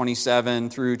chapter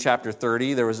 27 through chapter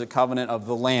 30, there was a covenant of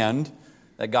the land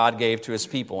that God gave to his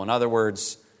people. In other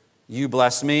words, you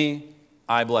bless me,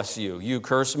 I bless you. You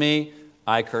curse me,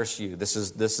 I curse you. This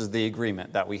is the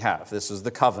agreement that we have. This is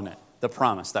the covenant, the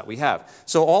promise that we have.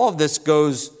 So all of this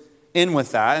goes in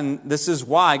with that, and this is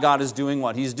why God is doing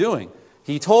what he's doing.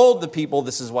 He told the people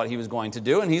this is what he was going to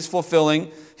do, and he's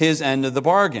fulfilling his end of the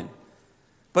bargain.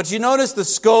 But you notice the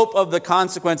scope of the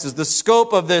consequences, the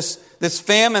scope of this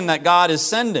famine that God is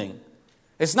sending.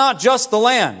 It's not just the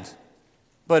land,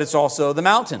 but it's also the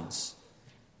mountains.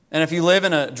 And if you live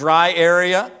in a dry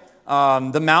area,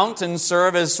 the mountains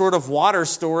serve as sort of water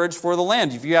storage for the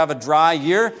land. If you have a dry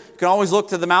year, you can always look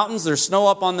to the mountains. There's snow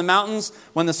up on the mountains.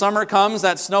 When the summer comes,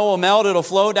 that snow will melt, it'll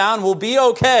flow down, we'll be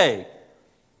okay.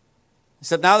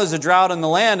 Except now there's a drought in the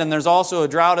land, and there's also a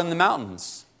drought in the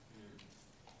mountains.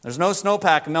 There's no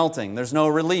snowpack melting. There's no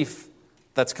relief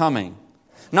that's coming.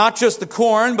 Not just the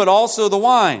corn, but also the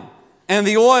wine and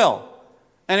the oil.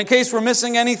 And in case we're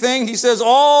missing anything, he says,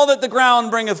 all that the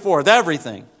ground bringeth forth,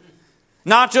 everything.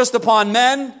 Not just upon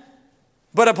men,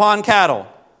 but upon cattle.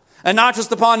 And not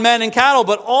just upon men and cattle,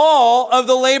 but all of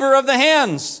the labor of the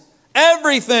hands.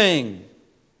 Everything.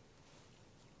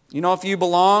 You know, if you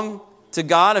belong to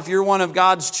God, if you're one of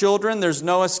God's children, there's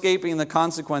no escaping the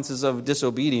consequences of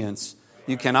disobedience.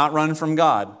 You cannot run from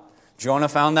God. Jonah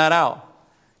found that out.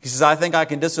 He says, I think I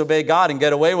can disobey God and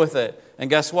get away with it. And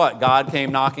guess what? God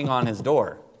came knocking on his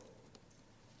door.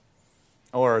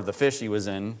 Or the fish he was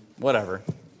in, whatever.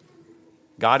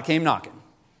 God came knocking.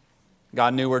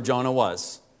 God knew where Jonah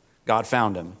was. God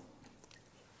found him.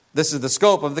 This is the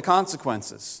scope of the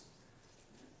consequences.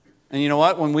 And you know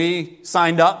what? When we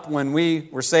signed up, when we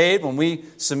were saved, when we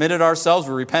submitted ourselves,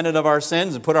 we repented of our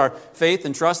sins and put our faith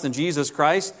and trust in Jesus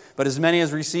Christ, but as many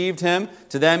as received him,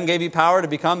 to them gave he power to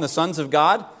become the sons of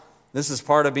God. This is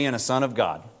part of being a son of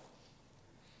God.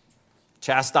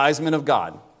 Chastisement of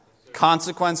God.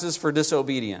 Consequences for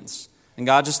disobedience. And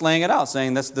God just laying it out,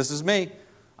 saying, this is me.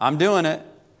 I'm doing it.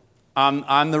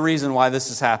 I'm the reason why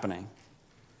this is happening.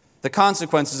 The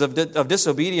consequences of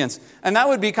disobedience. And that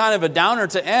would be kind of a downer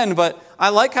to end, but I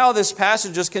like how this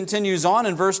passage just continues on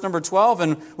in verse number 12,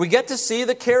 and we get to see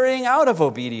the carrying out of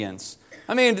obedience.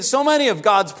 I mean, so many of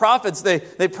God's prophets,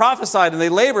 they prophesied and they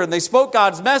labored and they spoke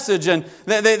God's message and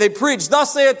they preached,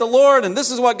 thus saith the Lord, and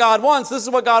this is what God wants, this is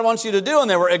what God wants you to do, and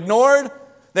they were ignored,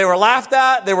 they were laughed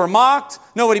at, they were mocked,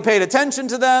 nobody paid attention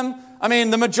to them. I mean,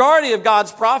 the majority of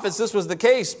God's prophets, this was the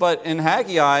case, but in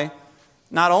Haggai,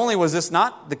 not only was this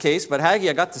not the case, but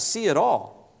Haggai got to see it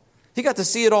all. He got to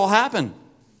see it all happen.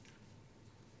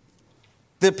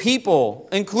 The people,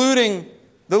 including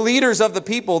the leaders of the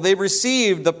people, they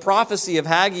received the prophecy of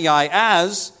Haggai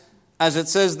as it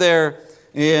says there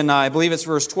in, I believe it's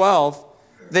verse 12,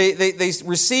 they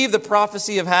received the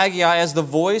prophecy of Haggai as the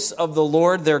voice of the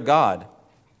Lord their God.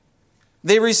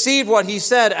 They received what he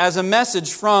said as a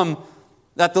message from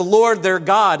that the Lord their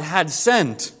God had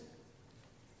sent.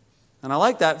 And I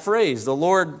like that phrase, the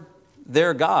Lord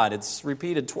their God. It's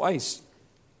repeated twice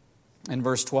in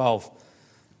verse 12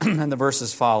 and the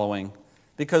verses following.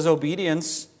 Because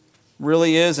obedience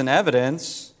really is an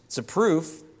evidence, it's a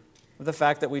proof of the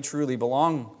fact that we truly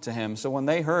belong to him. So when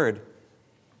they heard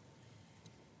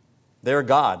their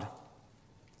God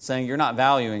saying, you're not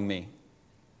valuing me,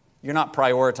 you're not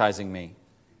prioritizing me,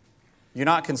 You're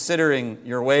not considering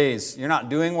your ways. You're not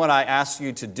doing what I asked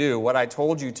you to do, what I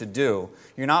told you to do.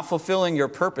 You're not fulfilling your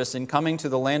purpose in coming to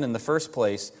the land in the first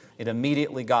place. It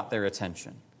immediately got their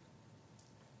attention.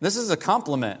 This is a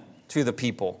compliment to the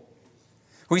people.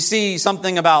 We see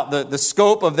something about the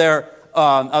scope of their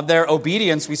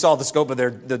obedience. We saw the scope of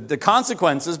the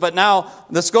consequences, but now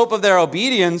the scope of their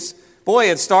obedience, boy,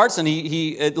 it starts and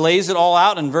it lays it all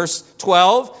out in verse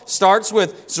 12. Starts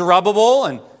with Zerubbabel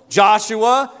and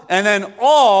Joshua, and then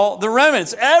all the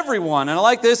remnants, everyone. And I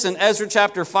like this in Ezra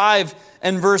chapter 5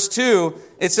 and verse 2.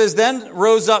 It says, "Then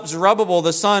rose up Zerubbabel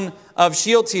the son of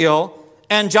Shealtiel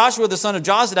and Joshua the son of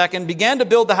Jozadak and began to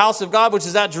build the house of God, which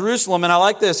is at Jerusalem." And I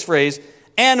like this phrase,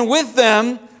 "And with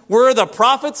them were the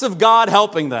prophets of God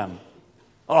helping them."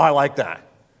 Oh, I like that.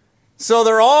 So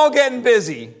they're all getting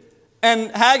busy.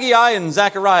 And Haggai and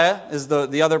Zechariah is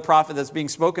the other prophet that's being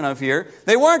spoken of here.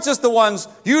 They weren't just the ones,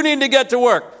 you need to get to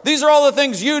work. These are all the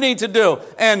things you need to do.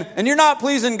 And you're not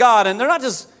pleasing God. And they're not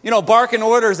just, barking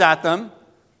orders at them.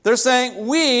 They're saying,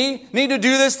 we need to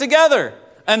do this together.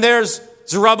 And there's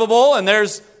Zerubbabel and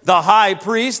there's the high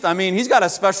priest. I mean, he's got a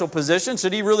special position.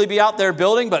 Should he really be out there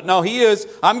building? But no, he is.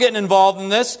 I'm getting involved in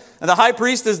this. And the high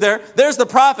priest is there. There's the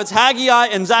prophets, Haggai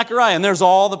and Zechariah. And there's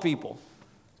all the people.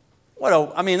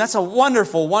 That's a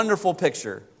wonderful, wonderful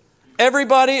picture.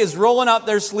 Everybody is rolling up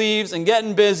their sleeves and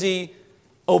getting busy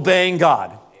obeying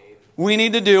God. We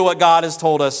need to do what God has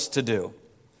told us to do.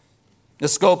 The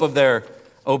scope of their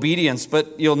obedience.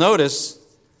 But you'll notice,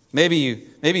 maybe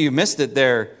you missed it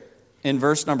there in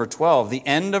verse number 12. The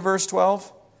end of verse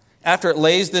 12. After it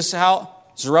lays this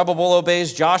out, Zerubbabel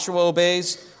obeys, Joshua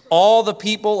obeys. All the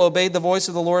people obeyed the voice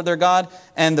of the Lord their God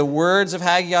and the words of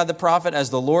Haggai the prophet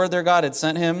as the Lord their God had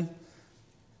sent him.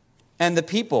 And the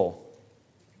people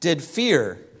did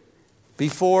fear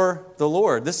before the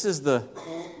Lord. This is the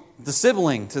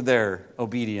sibling to their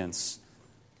obedience.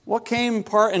 What came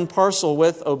part and parcel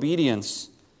with obedience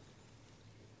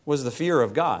was the fear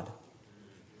of God.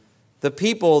 The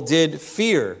people did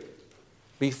fear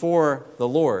before the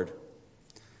Lord.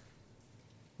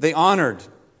 They honored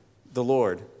the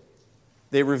Lord.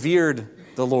 They revered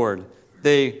the Lord.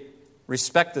 They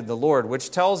respected the Lord, which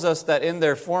tells us that in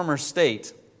their former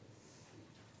state,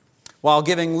 while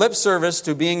giving lip service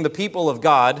to being the people of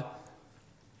God,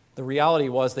 the reality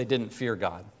was they didn't fear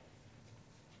God.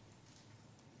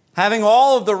 Having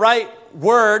all of the right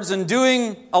words and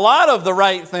doing a lot of the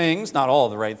right things, not all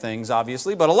of the right things,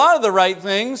 obviously, but a lot of the right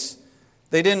things,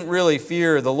 they didn't really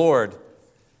fear the Lord.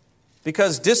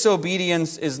 Because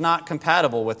disobedience is not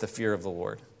compatible with the fear of the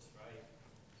Lord.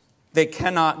 They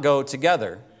cannot go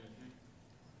together.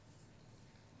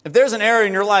 If there's an area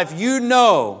in your life,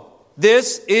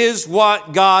 this is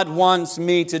what God wants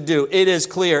me to do. It is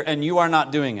clear, and you are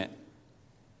not doing it.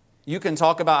 You can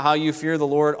talk about how you fear the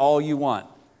Lord all you want,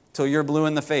 till you're blue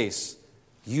in the face.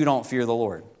 You don't fear the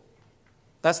Lord.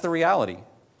 That's the reality.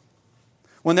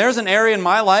 When there's an area in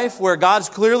my life where God's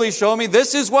clearly shown me,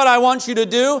 this is what I want you to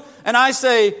do, and I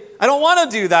say, I don't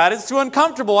want to do that. It's too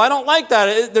uncomfortable. I don't like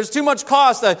that. There's too much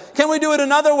cost. Can we do it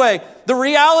another way? The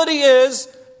reality is,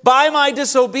 by my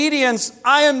disobedience,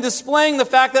 I am displaying the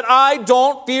fact that I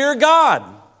don't fear God.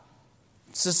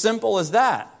 It's as simple as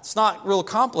that. It's not real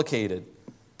complicated.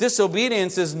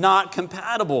 Disobedience is not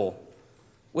compatible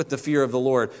with the fear of the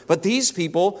Lord. But these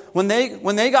people, when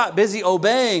they got busy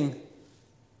obeying,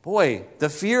 boy, the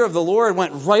fear of the Lord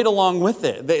went right along with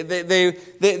it.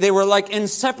 They were like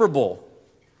inseparable.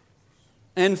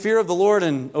 And fear of the Lord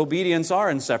and obedience are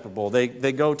inseparable.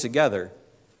 They go together.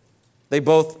 They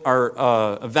both are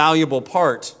a valuable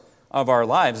part of our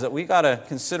lives that we got to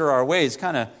consider our ways,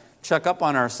 kind of check up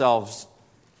on ourselves.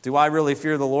 Do I really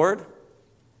fear the Lord?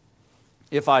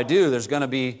 If I do, there's going to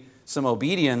be some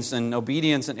obedience in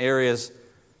areas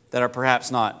that are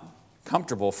perhaps not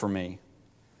comfortable for me.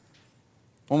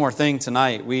 One more thing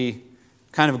tonight. We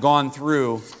kind of gone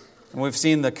through and we've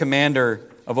seen the commander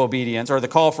of obedience, or the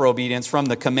call for obedience from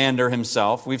the commander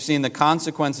himself. We've seen the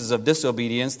consequences of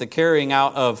disobedience, the carrying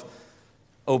out of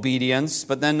obedience.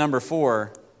 But then number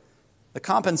 4, the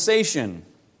compensation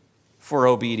for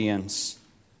obedience.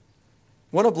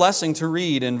 What a blessing to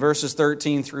read in verses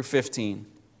 13 through 15.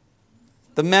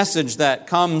 The message that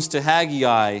comes to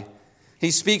Haggai.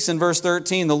 He speaks in verse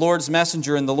 13, the Lord's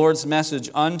messenger and the Lord's message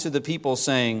unto the people,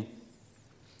 saying,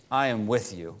 I am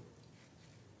with you.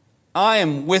 I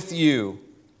am with you,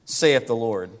 saith the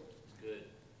Lord. Good.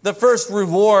 The first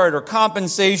reward or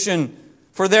compensation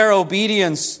for their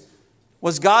obedience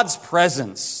was God's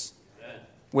presence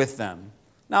with them.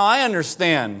 Now, I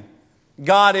understand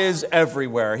God is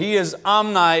everywhere. He is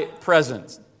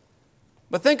omnipresent.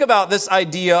 But think about this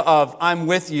idea of I'm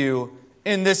with you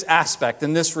in this aspect,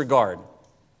 in this regard.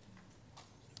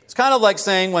 It's kind of like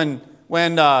saying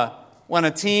when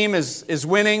a team is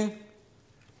winning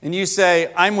and you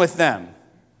say, I'm with them.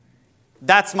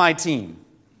 That's my team.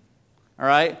 All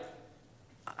right?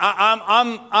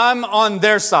 I'm on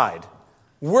their side.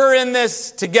 We're in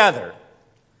this together.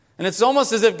 And it's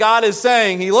almost as if God is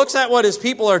saying, He looks at what His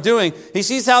people are doing. He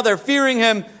sees how they're fearing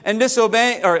Him and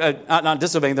disobeying, or not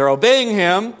disobeying, they're obeying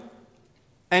Him.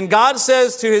 And God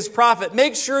says to His prophet,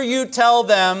 make sure you tell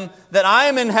them that I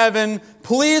am in heaven,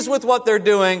 pleased with what they're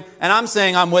doing, and I'm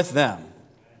saying I'm with them.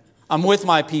 I'm with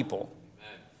my people.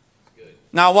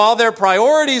 Now, while their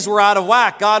priorities were out of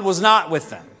whack, God was not with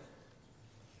them.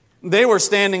 They were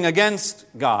standing against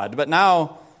God, but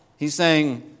now He's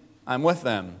saying, I'm with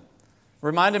them.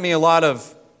 Reminded me a lot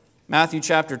of Matthew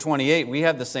chapter 28. We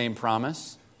have the same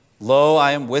promise. Lo,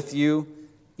 I am with you,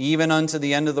 even unto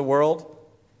the end of the world.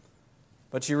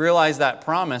 But you realize that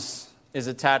promise is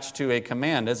attached to a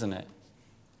command, isn't it?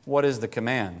 What is the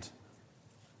command?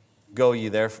 Go ye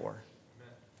therefore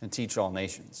and teach all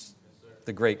nations.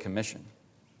 The Great Commission.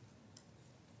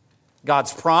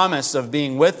 God's promise of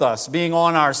being with us, being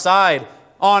on our side,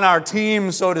 on our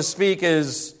team, so to speak,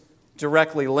 is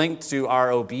directly linked to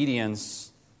our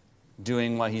obedience,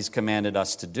 doing what He's commanded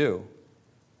us to do.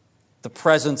 The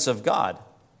presence of God.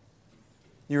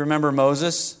 You remember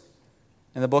Moses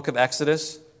in the book of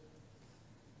Exodus?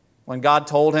 When God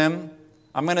told him,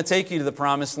 I'm going to take you to the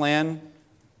promised land,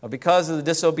 but because of the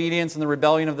disobedience and the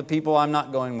rebellion of the people, I'm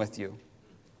not going with you.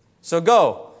 So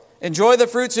go. Enjoy the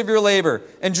fruits of your labor.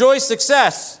 Enjoy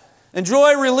success.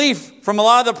 Enjoy relief from a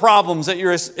lot of the problems that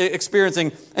you're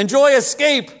experiencing. Enjoy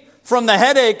escape from the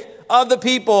headache of the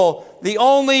people. The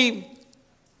only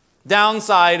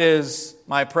downside is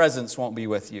my presence won't be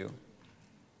with you.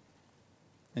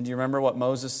 And do you remember what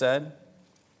Moses said?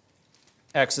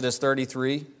 Exodus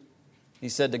 33. He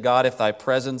said to God, if thy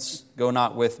presence go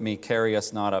not with me, carry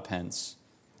us not up hence.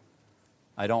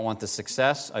 I don't want the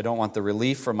success. I don't want the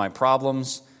relief from my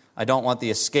problems. I don't want the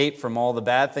escape from all the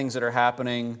bad things that are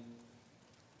happening.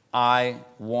 I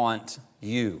want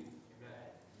you.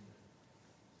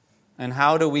 And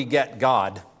how do we get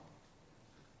God? You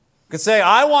could say,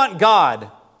 I want God.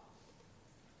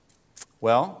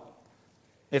 Well,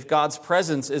 if God's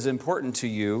presence is important to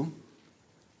you,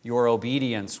 your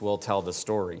obedience will tell the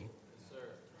story.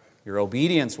 Your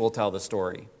obedience will tell the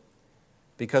story.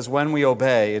 Because when we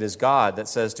obey, it is God that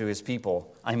says to His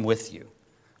people, I'm with you.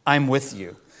 I'm with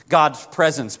you. God's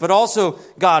presence, but also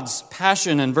God's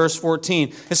passion in verse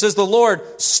 14. It says, the Lord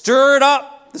stirred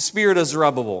up the spirit of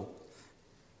Zerubbabel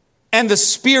and the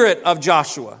spirit of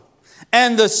Joshua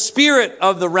and the spirit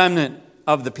of the remnant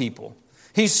of the people.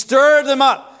 He stirred them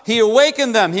up. He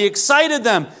awakened them. He excited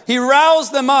them. He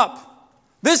roused them up.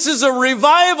 This is a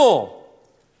revival.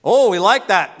 Oh, we like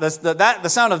that. The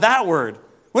sound of that word.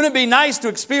 Wouldn't it be nice to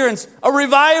experience a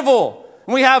revival?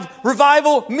 And we have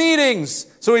revival meetings.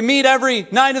 So we meet every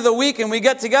night of the week and we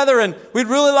get together and we'd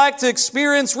really like to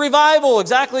experience revival,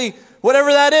 exactly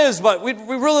whatever that is, but we'd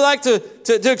really like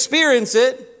to experience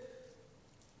it.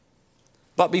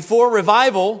 But before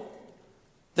revival,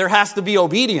 there has to be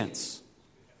obedience.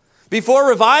 Before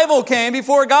revival came,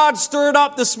 before God stirred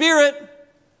up the Spirit,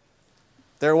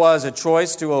 there was a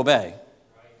choice to obey.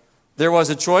 There was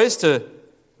a choice to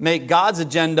make God's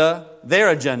agenda their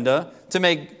agenda, to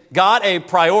make God a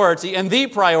priority and the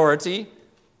priority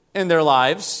in their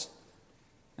lives.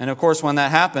 And of course, when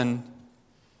that happened,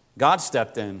 God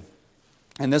stepped in.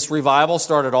 And this revival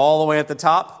started all the way at the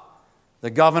top. The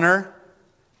governor,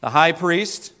 the high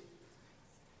priest,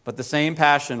 but the same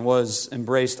passion was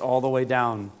embraced all the way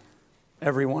down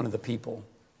every one of the people.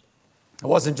 It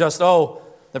wasn't just,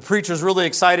 the preacher's really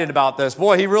excited about this.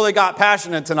 Boy, he really got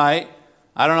passionate tonight.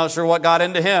 I'm not sure what got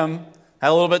into him. Had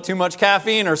a little bit too much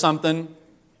caffeine or something.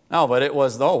 No, but it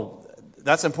was,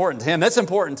 that's important to him. That's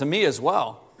important to me as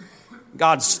well.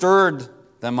 God stirred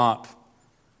them up.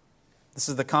 This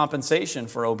is the compensation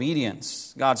for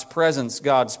obedience. God's presence,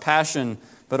 God's passion,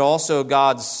 but also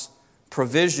God's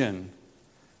provision.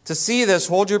 To see this,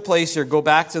 hold your place here. Go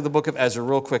back to the book of Ezra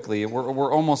real quickly.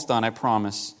 We're almost done, I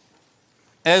promise.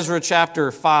 Ezra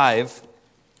chapter 5.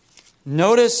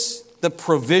 Notice the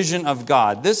provision of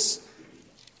God. This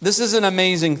is an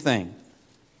amazing thing.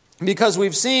 Because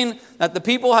we've seen that the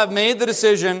people have made the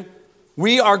decision,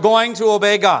 we are going to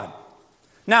obey God.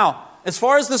 Now, as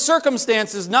far as the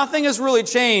circumstances, nothing has really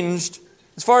changed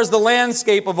as far as the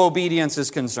landscape of obedience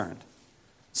is concerned.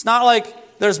 It's not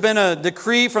like there's been a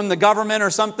decree from the government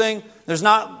or something. There's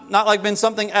not like been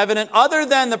something evident other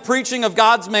than the preaching of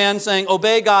God's man saying,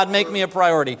 obey God, make me a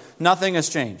priority. Nothing has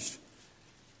changed.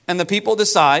 And the people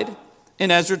decide in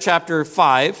Ezra chapter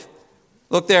 5.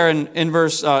 Look there in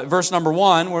verse number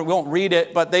 1. We won't read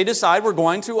it, but they decide we're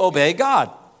going to obey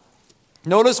God.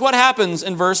 Notice what happens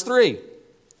in verse 3.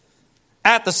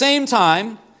 At the same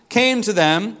time came to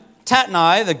them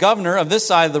Tatnai, the governor of this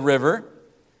side of the river,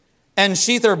 and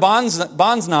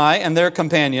Shethar-Boznai and their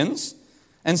companions,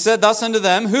 and said thus unto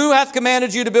them, Who hath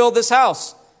commanded you to build this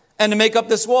house and to make up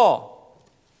this wall?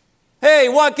 Hey,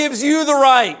 what gives you the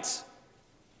right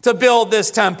to build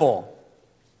this temple?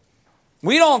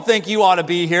 We don't think you ought to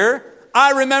be here.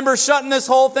 I remember shutting this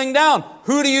whole thing down.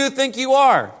 Who do you think you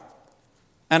are?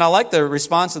 And I like the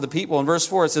response of the people. In verse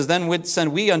 4, it says, Then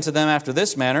send we unto them after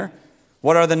this manner.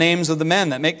 What are the names of the men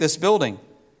that make this building?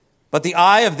 But the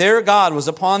eye of their God was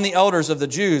upon the elders of the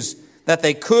Jews, that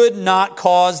they could not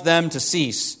cause them to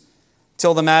cease,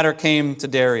 till the matter came to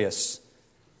Darius.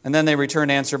 And then they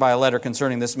returned answer by a letter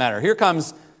concerning this matter. Here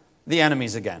comes the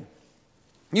enemies again.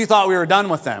 You thought we were done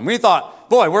with them. We thought,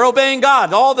 boy, we're obeying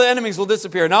God. All the enemies will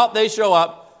disappear. Nope, they show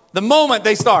up. The moment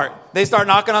they start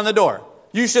knocking on the door.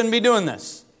 You shouldn't be doing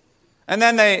this. And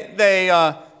then they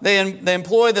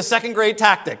employ the second grade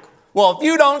tactic. Well, if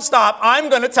you don't stop, I'm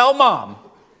going to tell Mom.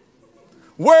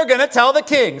 We're going to tell the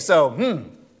king. So,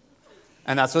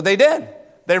 And that's what they did.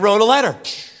 They wrote a letter.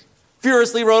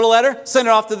 Furiously wrote a letter, sent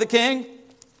it off to the king.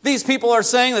 These people are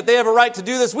saying that they have a right to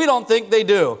do this. We don't think they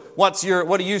do. What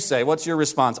do you say? What's your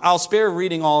response? I'll spare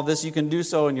reading all of this. You can do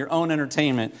so in your own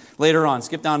entertainment later on.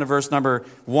 Skip down to verse number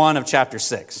 1 of chapter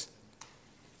 6.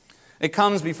 It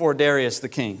comes before Darius the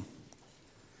king.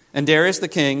 And Darius the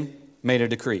king made a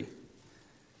decree.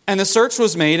 And the search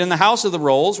was made in the house of the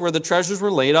rolls where the treasures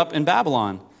were laid up in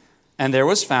Babylon. And there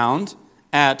was found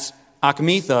at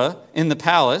Achmetha in the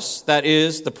palace, that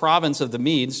is the province of the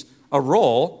Medes, a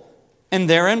roll, and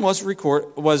therein was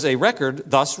a record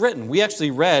thus written. We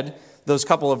actually read those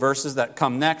couple of verses that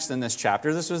come next in this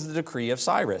chapter. This was the decree of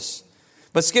Cyrus.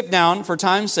 But skip down, for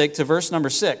time's sake, to verse number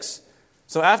 6.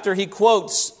 So after he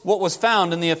quotes what was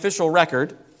found in the official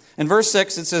record, in verse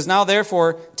 6 it says, Now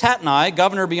therefore Tatnai,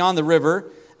 governor beyond the river,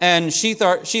 and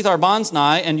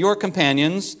Shethar-Boznai and your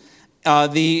companions,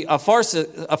 the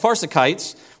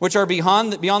Apharsachites, which are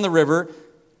beyond the river,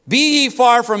 be ye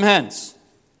far from hence.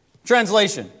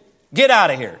 Translation, get out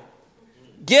of here.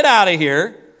 Get out of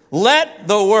here. Let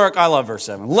the work, I love verse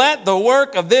 7, let the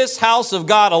work of this house of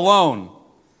God alone.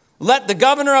 Let the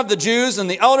governor of the Jews and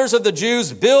the elders of the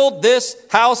Jews build this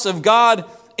house of God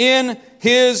in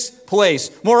his place.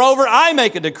 Moreover, I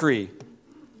make a decree,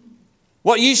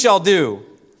 what ye shall do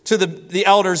to the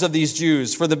elders of these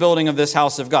Jews for the building of this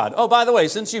house of God. Oh, by the way,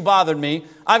 since you bothered me,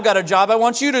 I've got a job I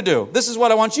want you to do. This is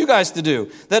what I want you guys to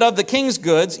do. That of the king's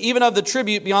goods, even of the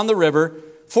tribute beyond the river,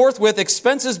 forthwith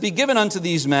expenses be given unto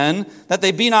these men, that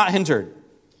they be not hindered.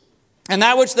 And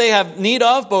that which they have need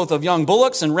of, both of young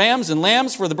bullocks and rams and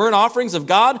lambs for the burnt offerings of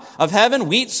God of heaven,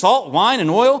 wheat, salt, wine, and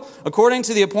oil, according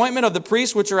to the appointment of the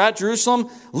priests which are at Jerusalem,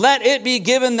 let it be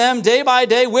given them day by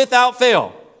day without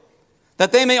fail,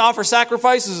 that they may offer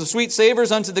sacrifices of sweet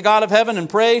savors unto the God of heaven and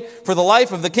pray for the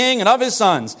life of the king and of his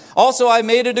sons. Also I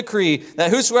made a decree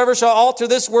that whosoever shall alter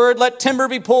this word, let timber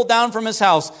be pulled down from his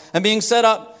house, and being set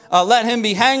up, let him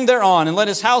be hanged thereon, and let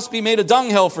his house be made a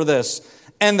dunghill for this.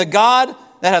 And the God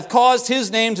that hath caused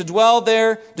his name to dwell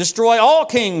there, destroy all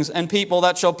kings and people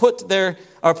that shall put to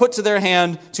their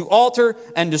hand to alter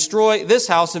and destroy this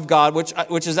house of God,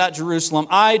 which is at Jerusalem.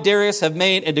 I, Darius, have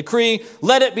made a decree.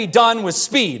 Let it be done with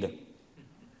speed.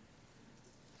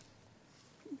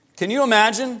 Can you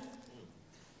imagine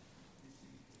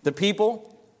the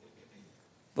people?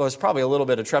 Well, there's probably a little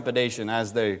bit of trepidation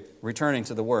as they're returning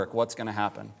to the work. What's going to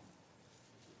happen?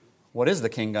 What is the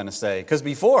king going to say? Because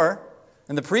before,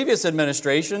 in the previous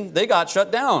administration, they got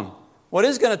shut down. What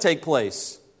is going to take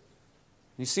place?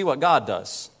 You see what God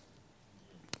does.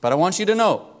 But I want you to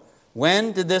know,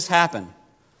 when did this happen?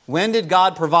 When did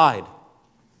God provide?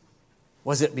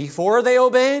 Was it before they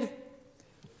obeyed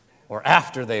or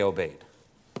after they obeyed?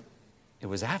 It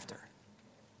was after.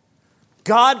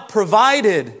 God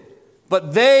provided,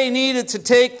 but they needed to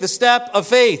take the step of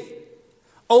faith.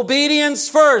 Obedience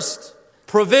first,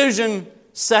 provision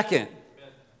second.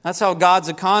 That's how God's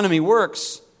economy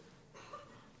works.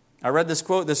 I read this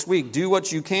quote this week, do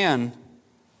what you can,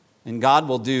 and God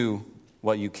will do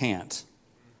what you can't.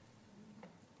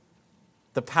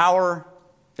 The power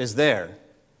is there.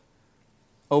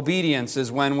 Obedience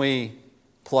is when we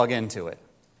plug into it.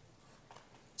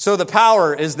 So the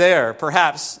power is there,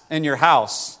 perhaps in your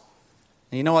house.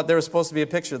 And you know what? There was supposed to be a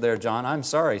picture there, John. I'm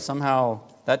sorry. Somehow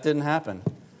that didn't happen.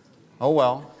 Oh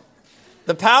well.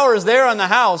 The power is there on the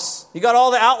house. You got all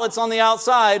the outlets on the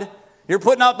outside. You're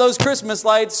putting up those Christmas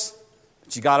lights,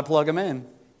 but you got to plug them in.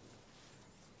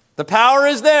 The power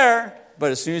is there,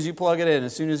 but as soon as you plug it in,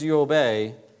 as soon as you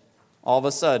obey, all of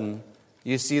a sudden,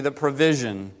 you see the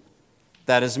provision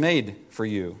that is made for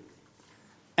you.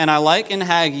 And I like in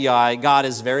Haggai, God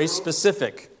is very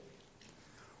specific.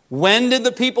 When did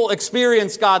the people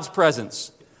experience God's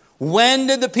presence? When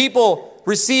did the people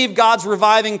receive God's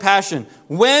reviving passion?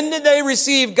 When did they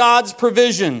receive God's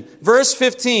provision? Verse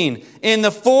 15, in the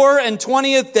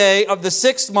 24th day of the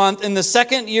 6th month, in the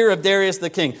 2nd year of Darius the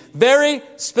king. Very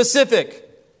specific.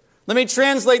 Let me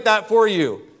translate that for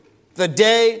you. The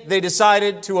day they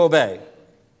decided to obey.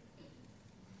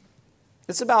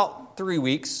 It's about 3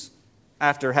 weeks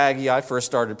after Haggai first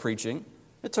started preaching.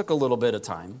 It took a little bit of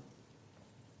time.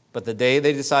 But the day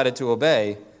they decided to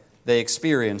obey, they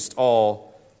experienced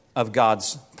all of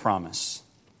God's promise.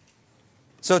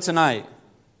 So tonight,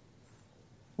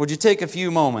 would you take a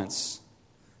few moments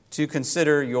to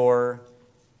consider your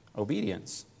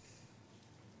obedience?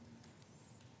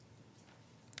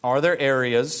 Are there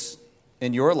areas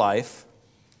in your life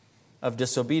of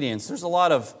disobedience? There's a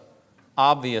lot of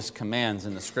obvious commands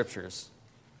in the Scriptures.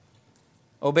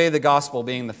 Obey the gospel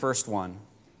being the first one.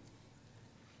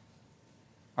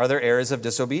 Are there areas of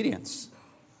disobedience?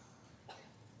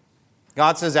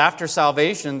 God says after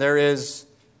salvation there is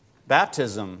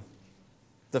baptism,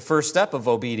 the first step of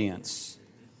obedience.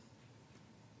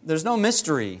 There's no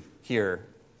mystery here.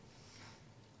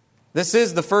 This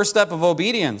is the first step of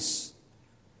obedience.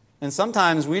 And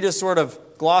sometimes we just sort of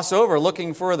gloss over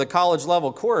looking for the college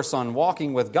level course on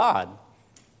walking with God.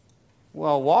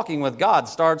 Well, walking with God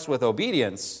starts with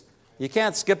obedience. You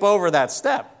can't skip over that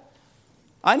step.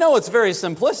 I know it's very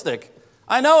simplistic.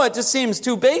 I know it just seems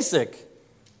too basic.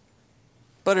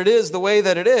 But it is the way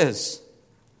that it is.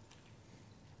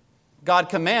 God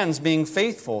commands being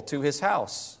faithful to His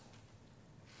house.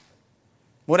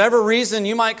 Whatever reason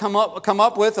you might come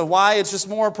up with of why it's just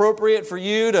more appropriate for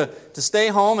you to stay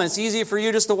home and it's easy for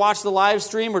you just to watch the live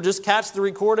stream or just catch the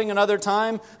recording another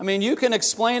time. I mean, you can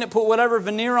explain it, put whatever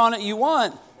veneer on it you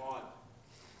want.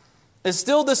 It's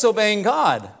still disobeying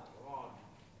God.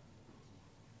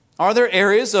 Are there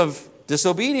areas of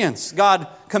disobedience? God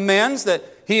commands that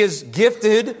He has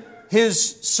gifted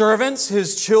His servants,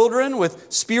 His children,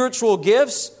 with spiritual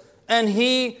gifts, and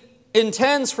He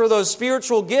intends for those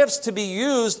spiritual gifts to be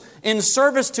used in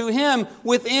service to Him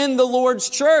within the Lord's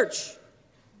church.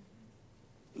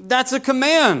 That's a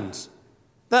command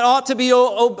that ought to be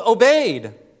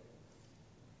obeyed.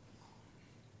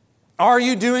 Are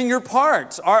you doing your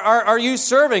part? Are you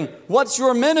serving? What's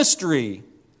your ministry?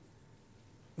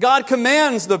 God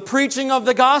commands the preaching of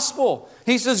the gospel.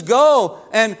 He says, go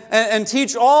and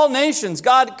teach all nations.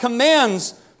 God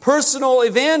commands personal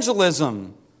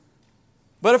evangelism.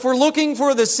 But if we're looking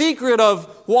for the secret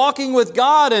of walking with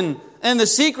God and the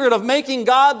secret of making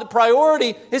God the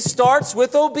priority, it starts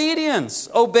with obedience.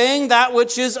 Obeying that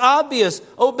which is obvious.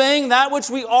 Obeying that which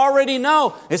we already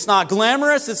know. It's not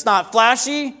glamorous. It's not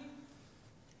flashy.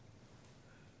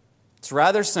 It's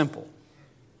rather simple.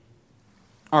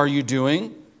 Are you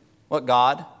doing what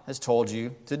God has told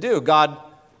you to do? God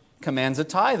commands a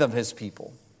tithe of His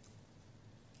people.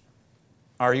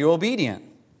 Are you obedient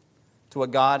to what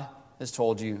God has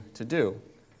told you to do?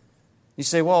 You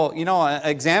say, well, I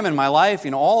examine my life,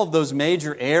 all of those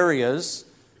major areas,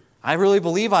 I really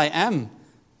believe I am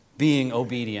being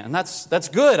obedient. And that's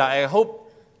good. I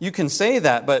hope you can say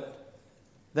that. But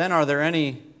then are there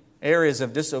any areas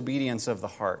of disobedience of the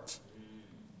heart?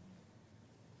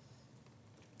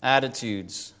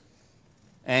 Attitudes,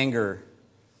 anger,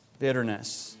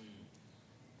 bitterness.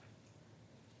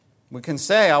 We can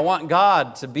say, I want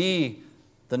God to be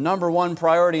the number one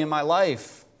priority in my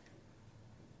life.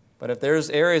 But if there's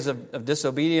areas of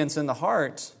disobedience in the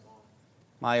heart,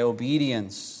 my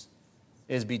obedience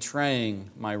is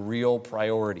betraying my real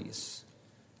priorities.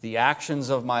 The actions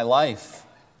of my life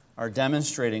are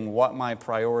demonstrating what my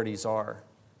priorities are.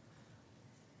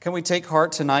 Can we take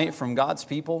heart tonight from God's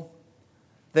people?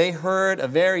 They heard a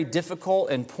very difficult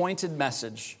and pointed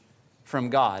message from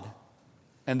God.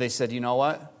 And they said, you know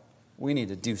what? We need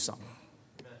to do something.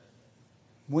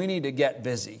 We need to get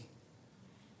busy.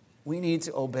 We need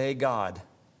to obey God.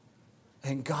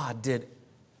 And God did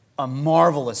a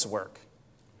marvelous work.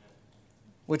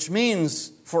 Which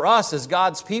means for us as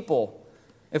God's people,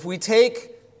 if we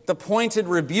take the pointed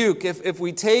rebuke, if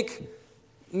we take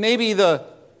maybe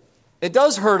it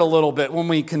does hurt a little bit when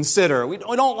we consider. We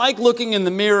don't like looking in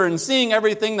the mirror and seeing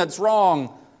everything that's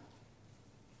wrong.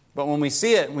 But when we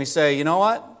see it and we say, you know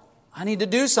what? I need to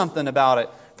do something about it.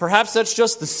 Perhaps that's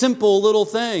just the simple little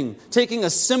thing, taking a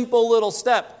simple little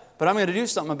step. But I'm going to do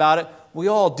something about it. We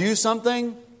all do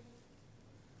something,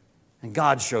 and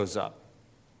God shows up.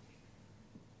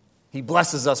 He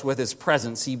blesses us with His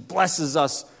presence. He blesses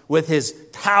us with His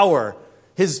power,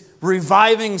 His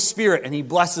reviving Spirit, and He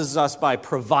blesses us by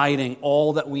providing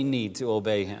all that we need to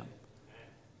obey Him.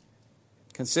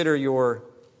 Consider your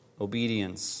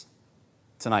obedience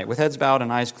tonight. With heads bowed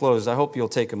and eyes closed, I hope you'll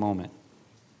take a moment.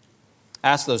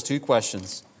 Ask those two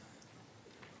questions.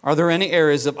 Are there any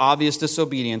areas of obvious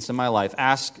disobedience in my life?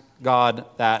 Ask God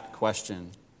that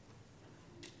question.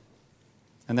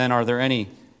 And then, are there any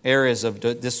areas of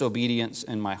disobedience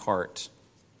in my heart?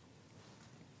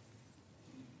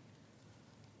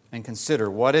 And consider,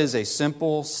 what is a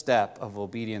simple step of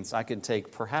obedience I could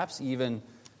take, perhaps even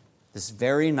this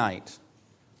very night?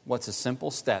 What's a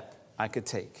simple step I could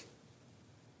take?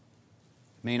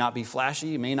 It may not be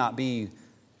flashy, it may not be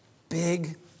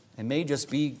big, it may just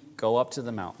be go up to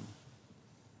the mountain.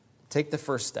 Take the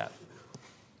first step.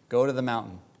 Go to the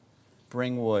mountain.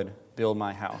 Bring wood. Build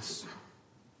my house.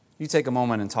 You take a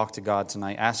moment and talk to God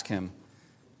tonight. Ask Him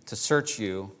to search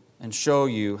you and show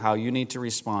you how you need to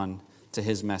respond to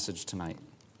His message tonight.